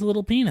Bert he has a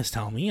little penis.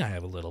 Tell me I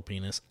have a little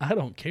penis. I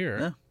don't care.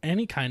 Yeah.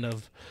 Any kind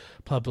of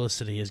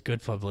publicity is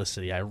good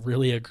publicity. I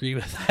really agree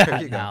with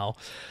that now.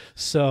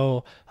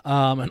 So,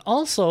 and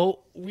also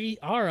we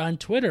are on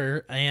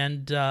Twitter,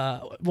 and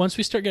once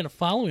we start getting a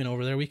following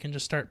over there, we can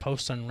just start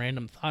posting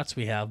random thoughts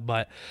we have.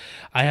 But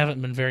I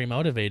haven't been very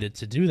motivated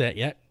to do that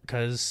yet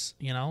because,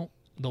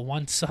 the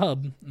one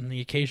sub and the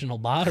occasional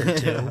bot or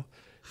two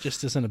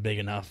just isn't a big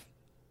enough,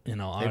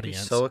 audience. I'd be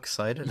so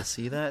excited to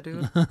see that,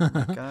 dude. Oh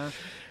my gosh.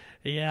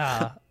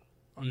 Yeah,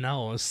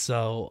 no.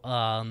 So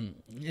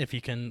if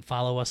you can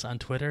follow us on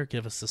Twitter,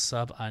 give us a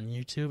sub on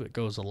YouTube. It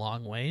goes a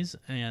long ways.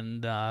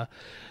 And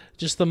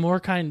just the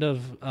more kind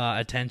of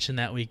attention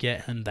that we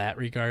get in that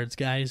regards,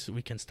 guys,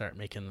 we can start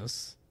making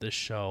this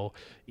show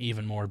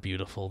even more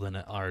beautiful than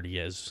it already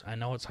is. I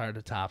know it's hard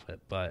to top it,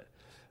 but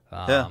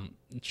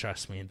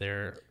trust me,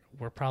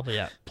 we're probably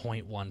at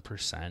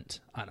 0.1%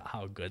 on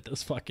how good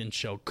this fucking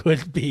show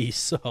could be.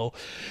 So,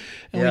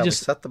 and we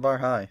set the bar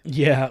high.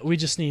 Yeah, we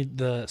just need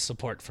the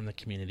support from the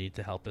community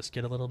to help us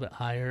get a little bit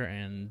higher,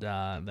 and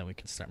then we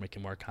can start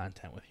making more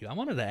content with you. I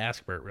wanted to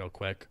ask Bert real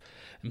quick,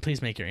 and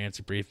please make your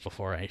answer brief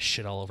before I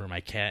shit all over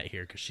my cat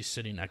here because she's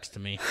sitting next to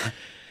me.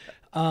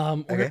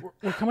 Okay.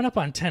 We're coming up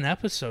on 10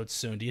 episodes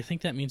soon. Do you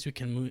think that means we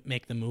can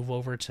make the move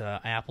over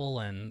to Apple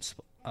and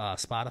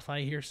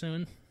Spotify here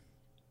soon?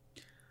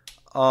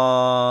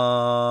 Well,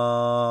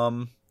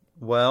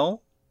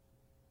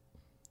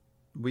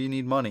 we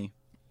need money.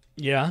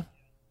 Yeah.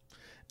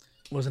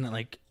 Wasn't it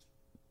like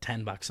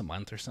 $10 a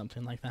month or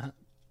something like that?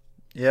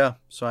 Yeah.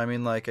 So, I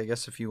mean, like, I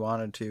guess if you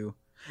wanted to.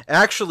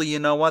 Actually, you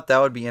know what? That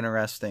would be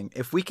interesting.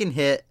 If we can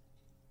hit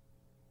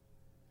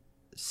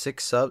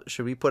 6 subs,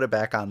 should we put it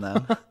back on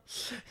them?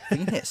 If we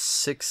can hit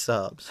 6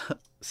 subs.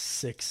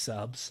 6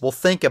 subs. We'll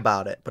think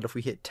about it. But if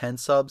we hit 10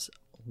 subs,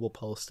 we'll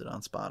post it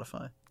on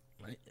Spotify.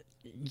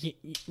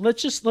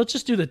 Let's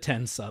just do the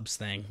 10 subs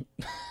thing.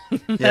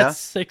 That's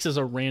 6 is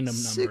a random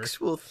number.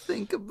 6, we'll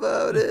think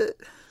about it.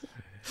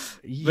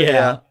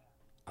 Yeah.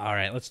 All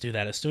right, let's do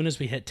that. As soon as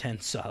we hit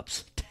 10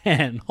 subs.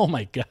 10. Oh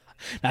my god.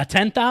 Not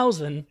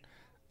 10,000.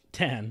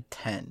 10.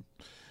 10.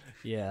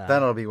 Yeah.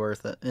 That'll be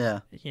worth it. Yeah.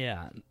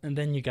 Yeah. And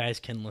then you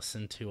guys can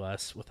listen to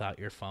us without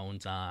your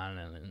phones on,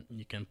 and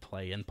you can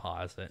play and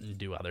pause it and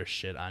do other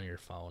shit on your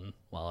phone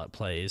while it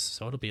plays.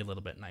 So it'll be a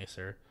little bit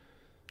nicer.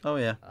 Oh,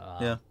 yeah.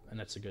 Yeah. And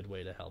that's a good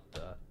way to help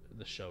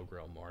the show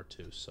grow more,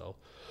 too. So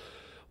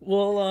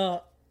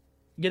we'll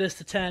get us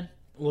to 10.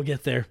 We'll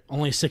get there.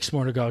 Only 6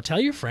 more to go. Tell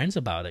your friends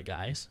about it,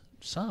 guys.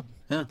 Sub.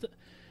 Yeah.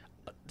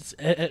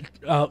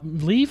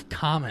 Leave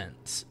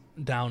comments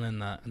down in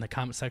the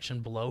comment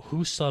section below who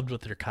subbed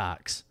with their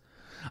cocks.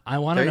 I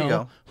want to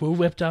know who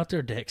whipped out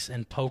their dicks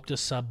and poked a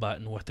sub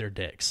button with their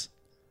dicks.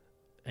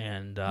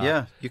 And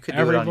yeah, you could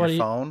do it on your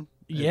phone.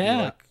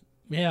 Yeah,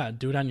 yeah,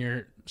 do it on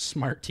your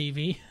smart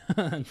TV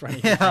in front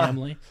of your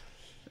family.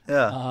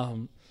 Yeah.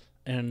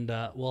 And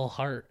we'll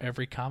heart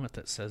every comment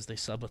that says they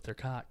sub with their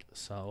cock.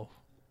 So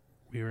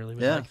we really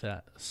would like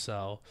that.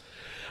 So,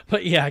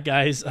 but yeah,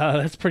 guys,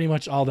 that's pretty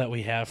much all that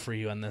we have for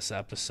you on this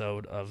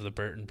episode of the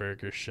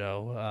BurtnBurger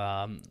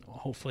Show.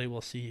 Hopefully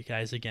we'll see you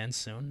guys again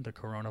soon. The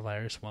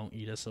coronavirus won't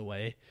eat us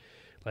away.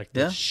 Like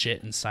the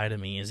shit inside of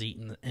me is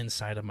eating the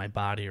inside of my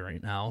body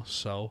right now.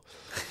 So,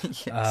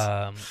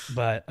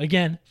 but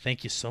again,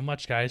 thank you so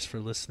much, guys, for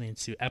listening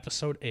to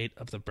episode 8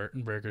 of the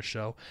BurtnBurger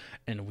Show.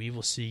 And we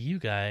will see you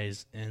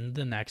guys in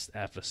the next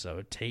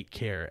episode. Take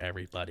care,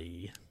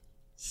 everybody.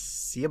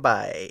 See you.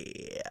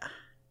 Bye.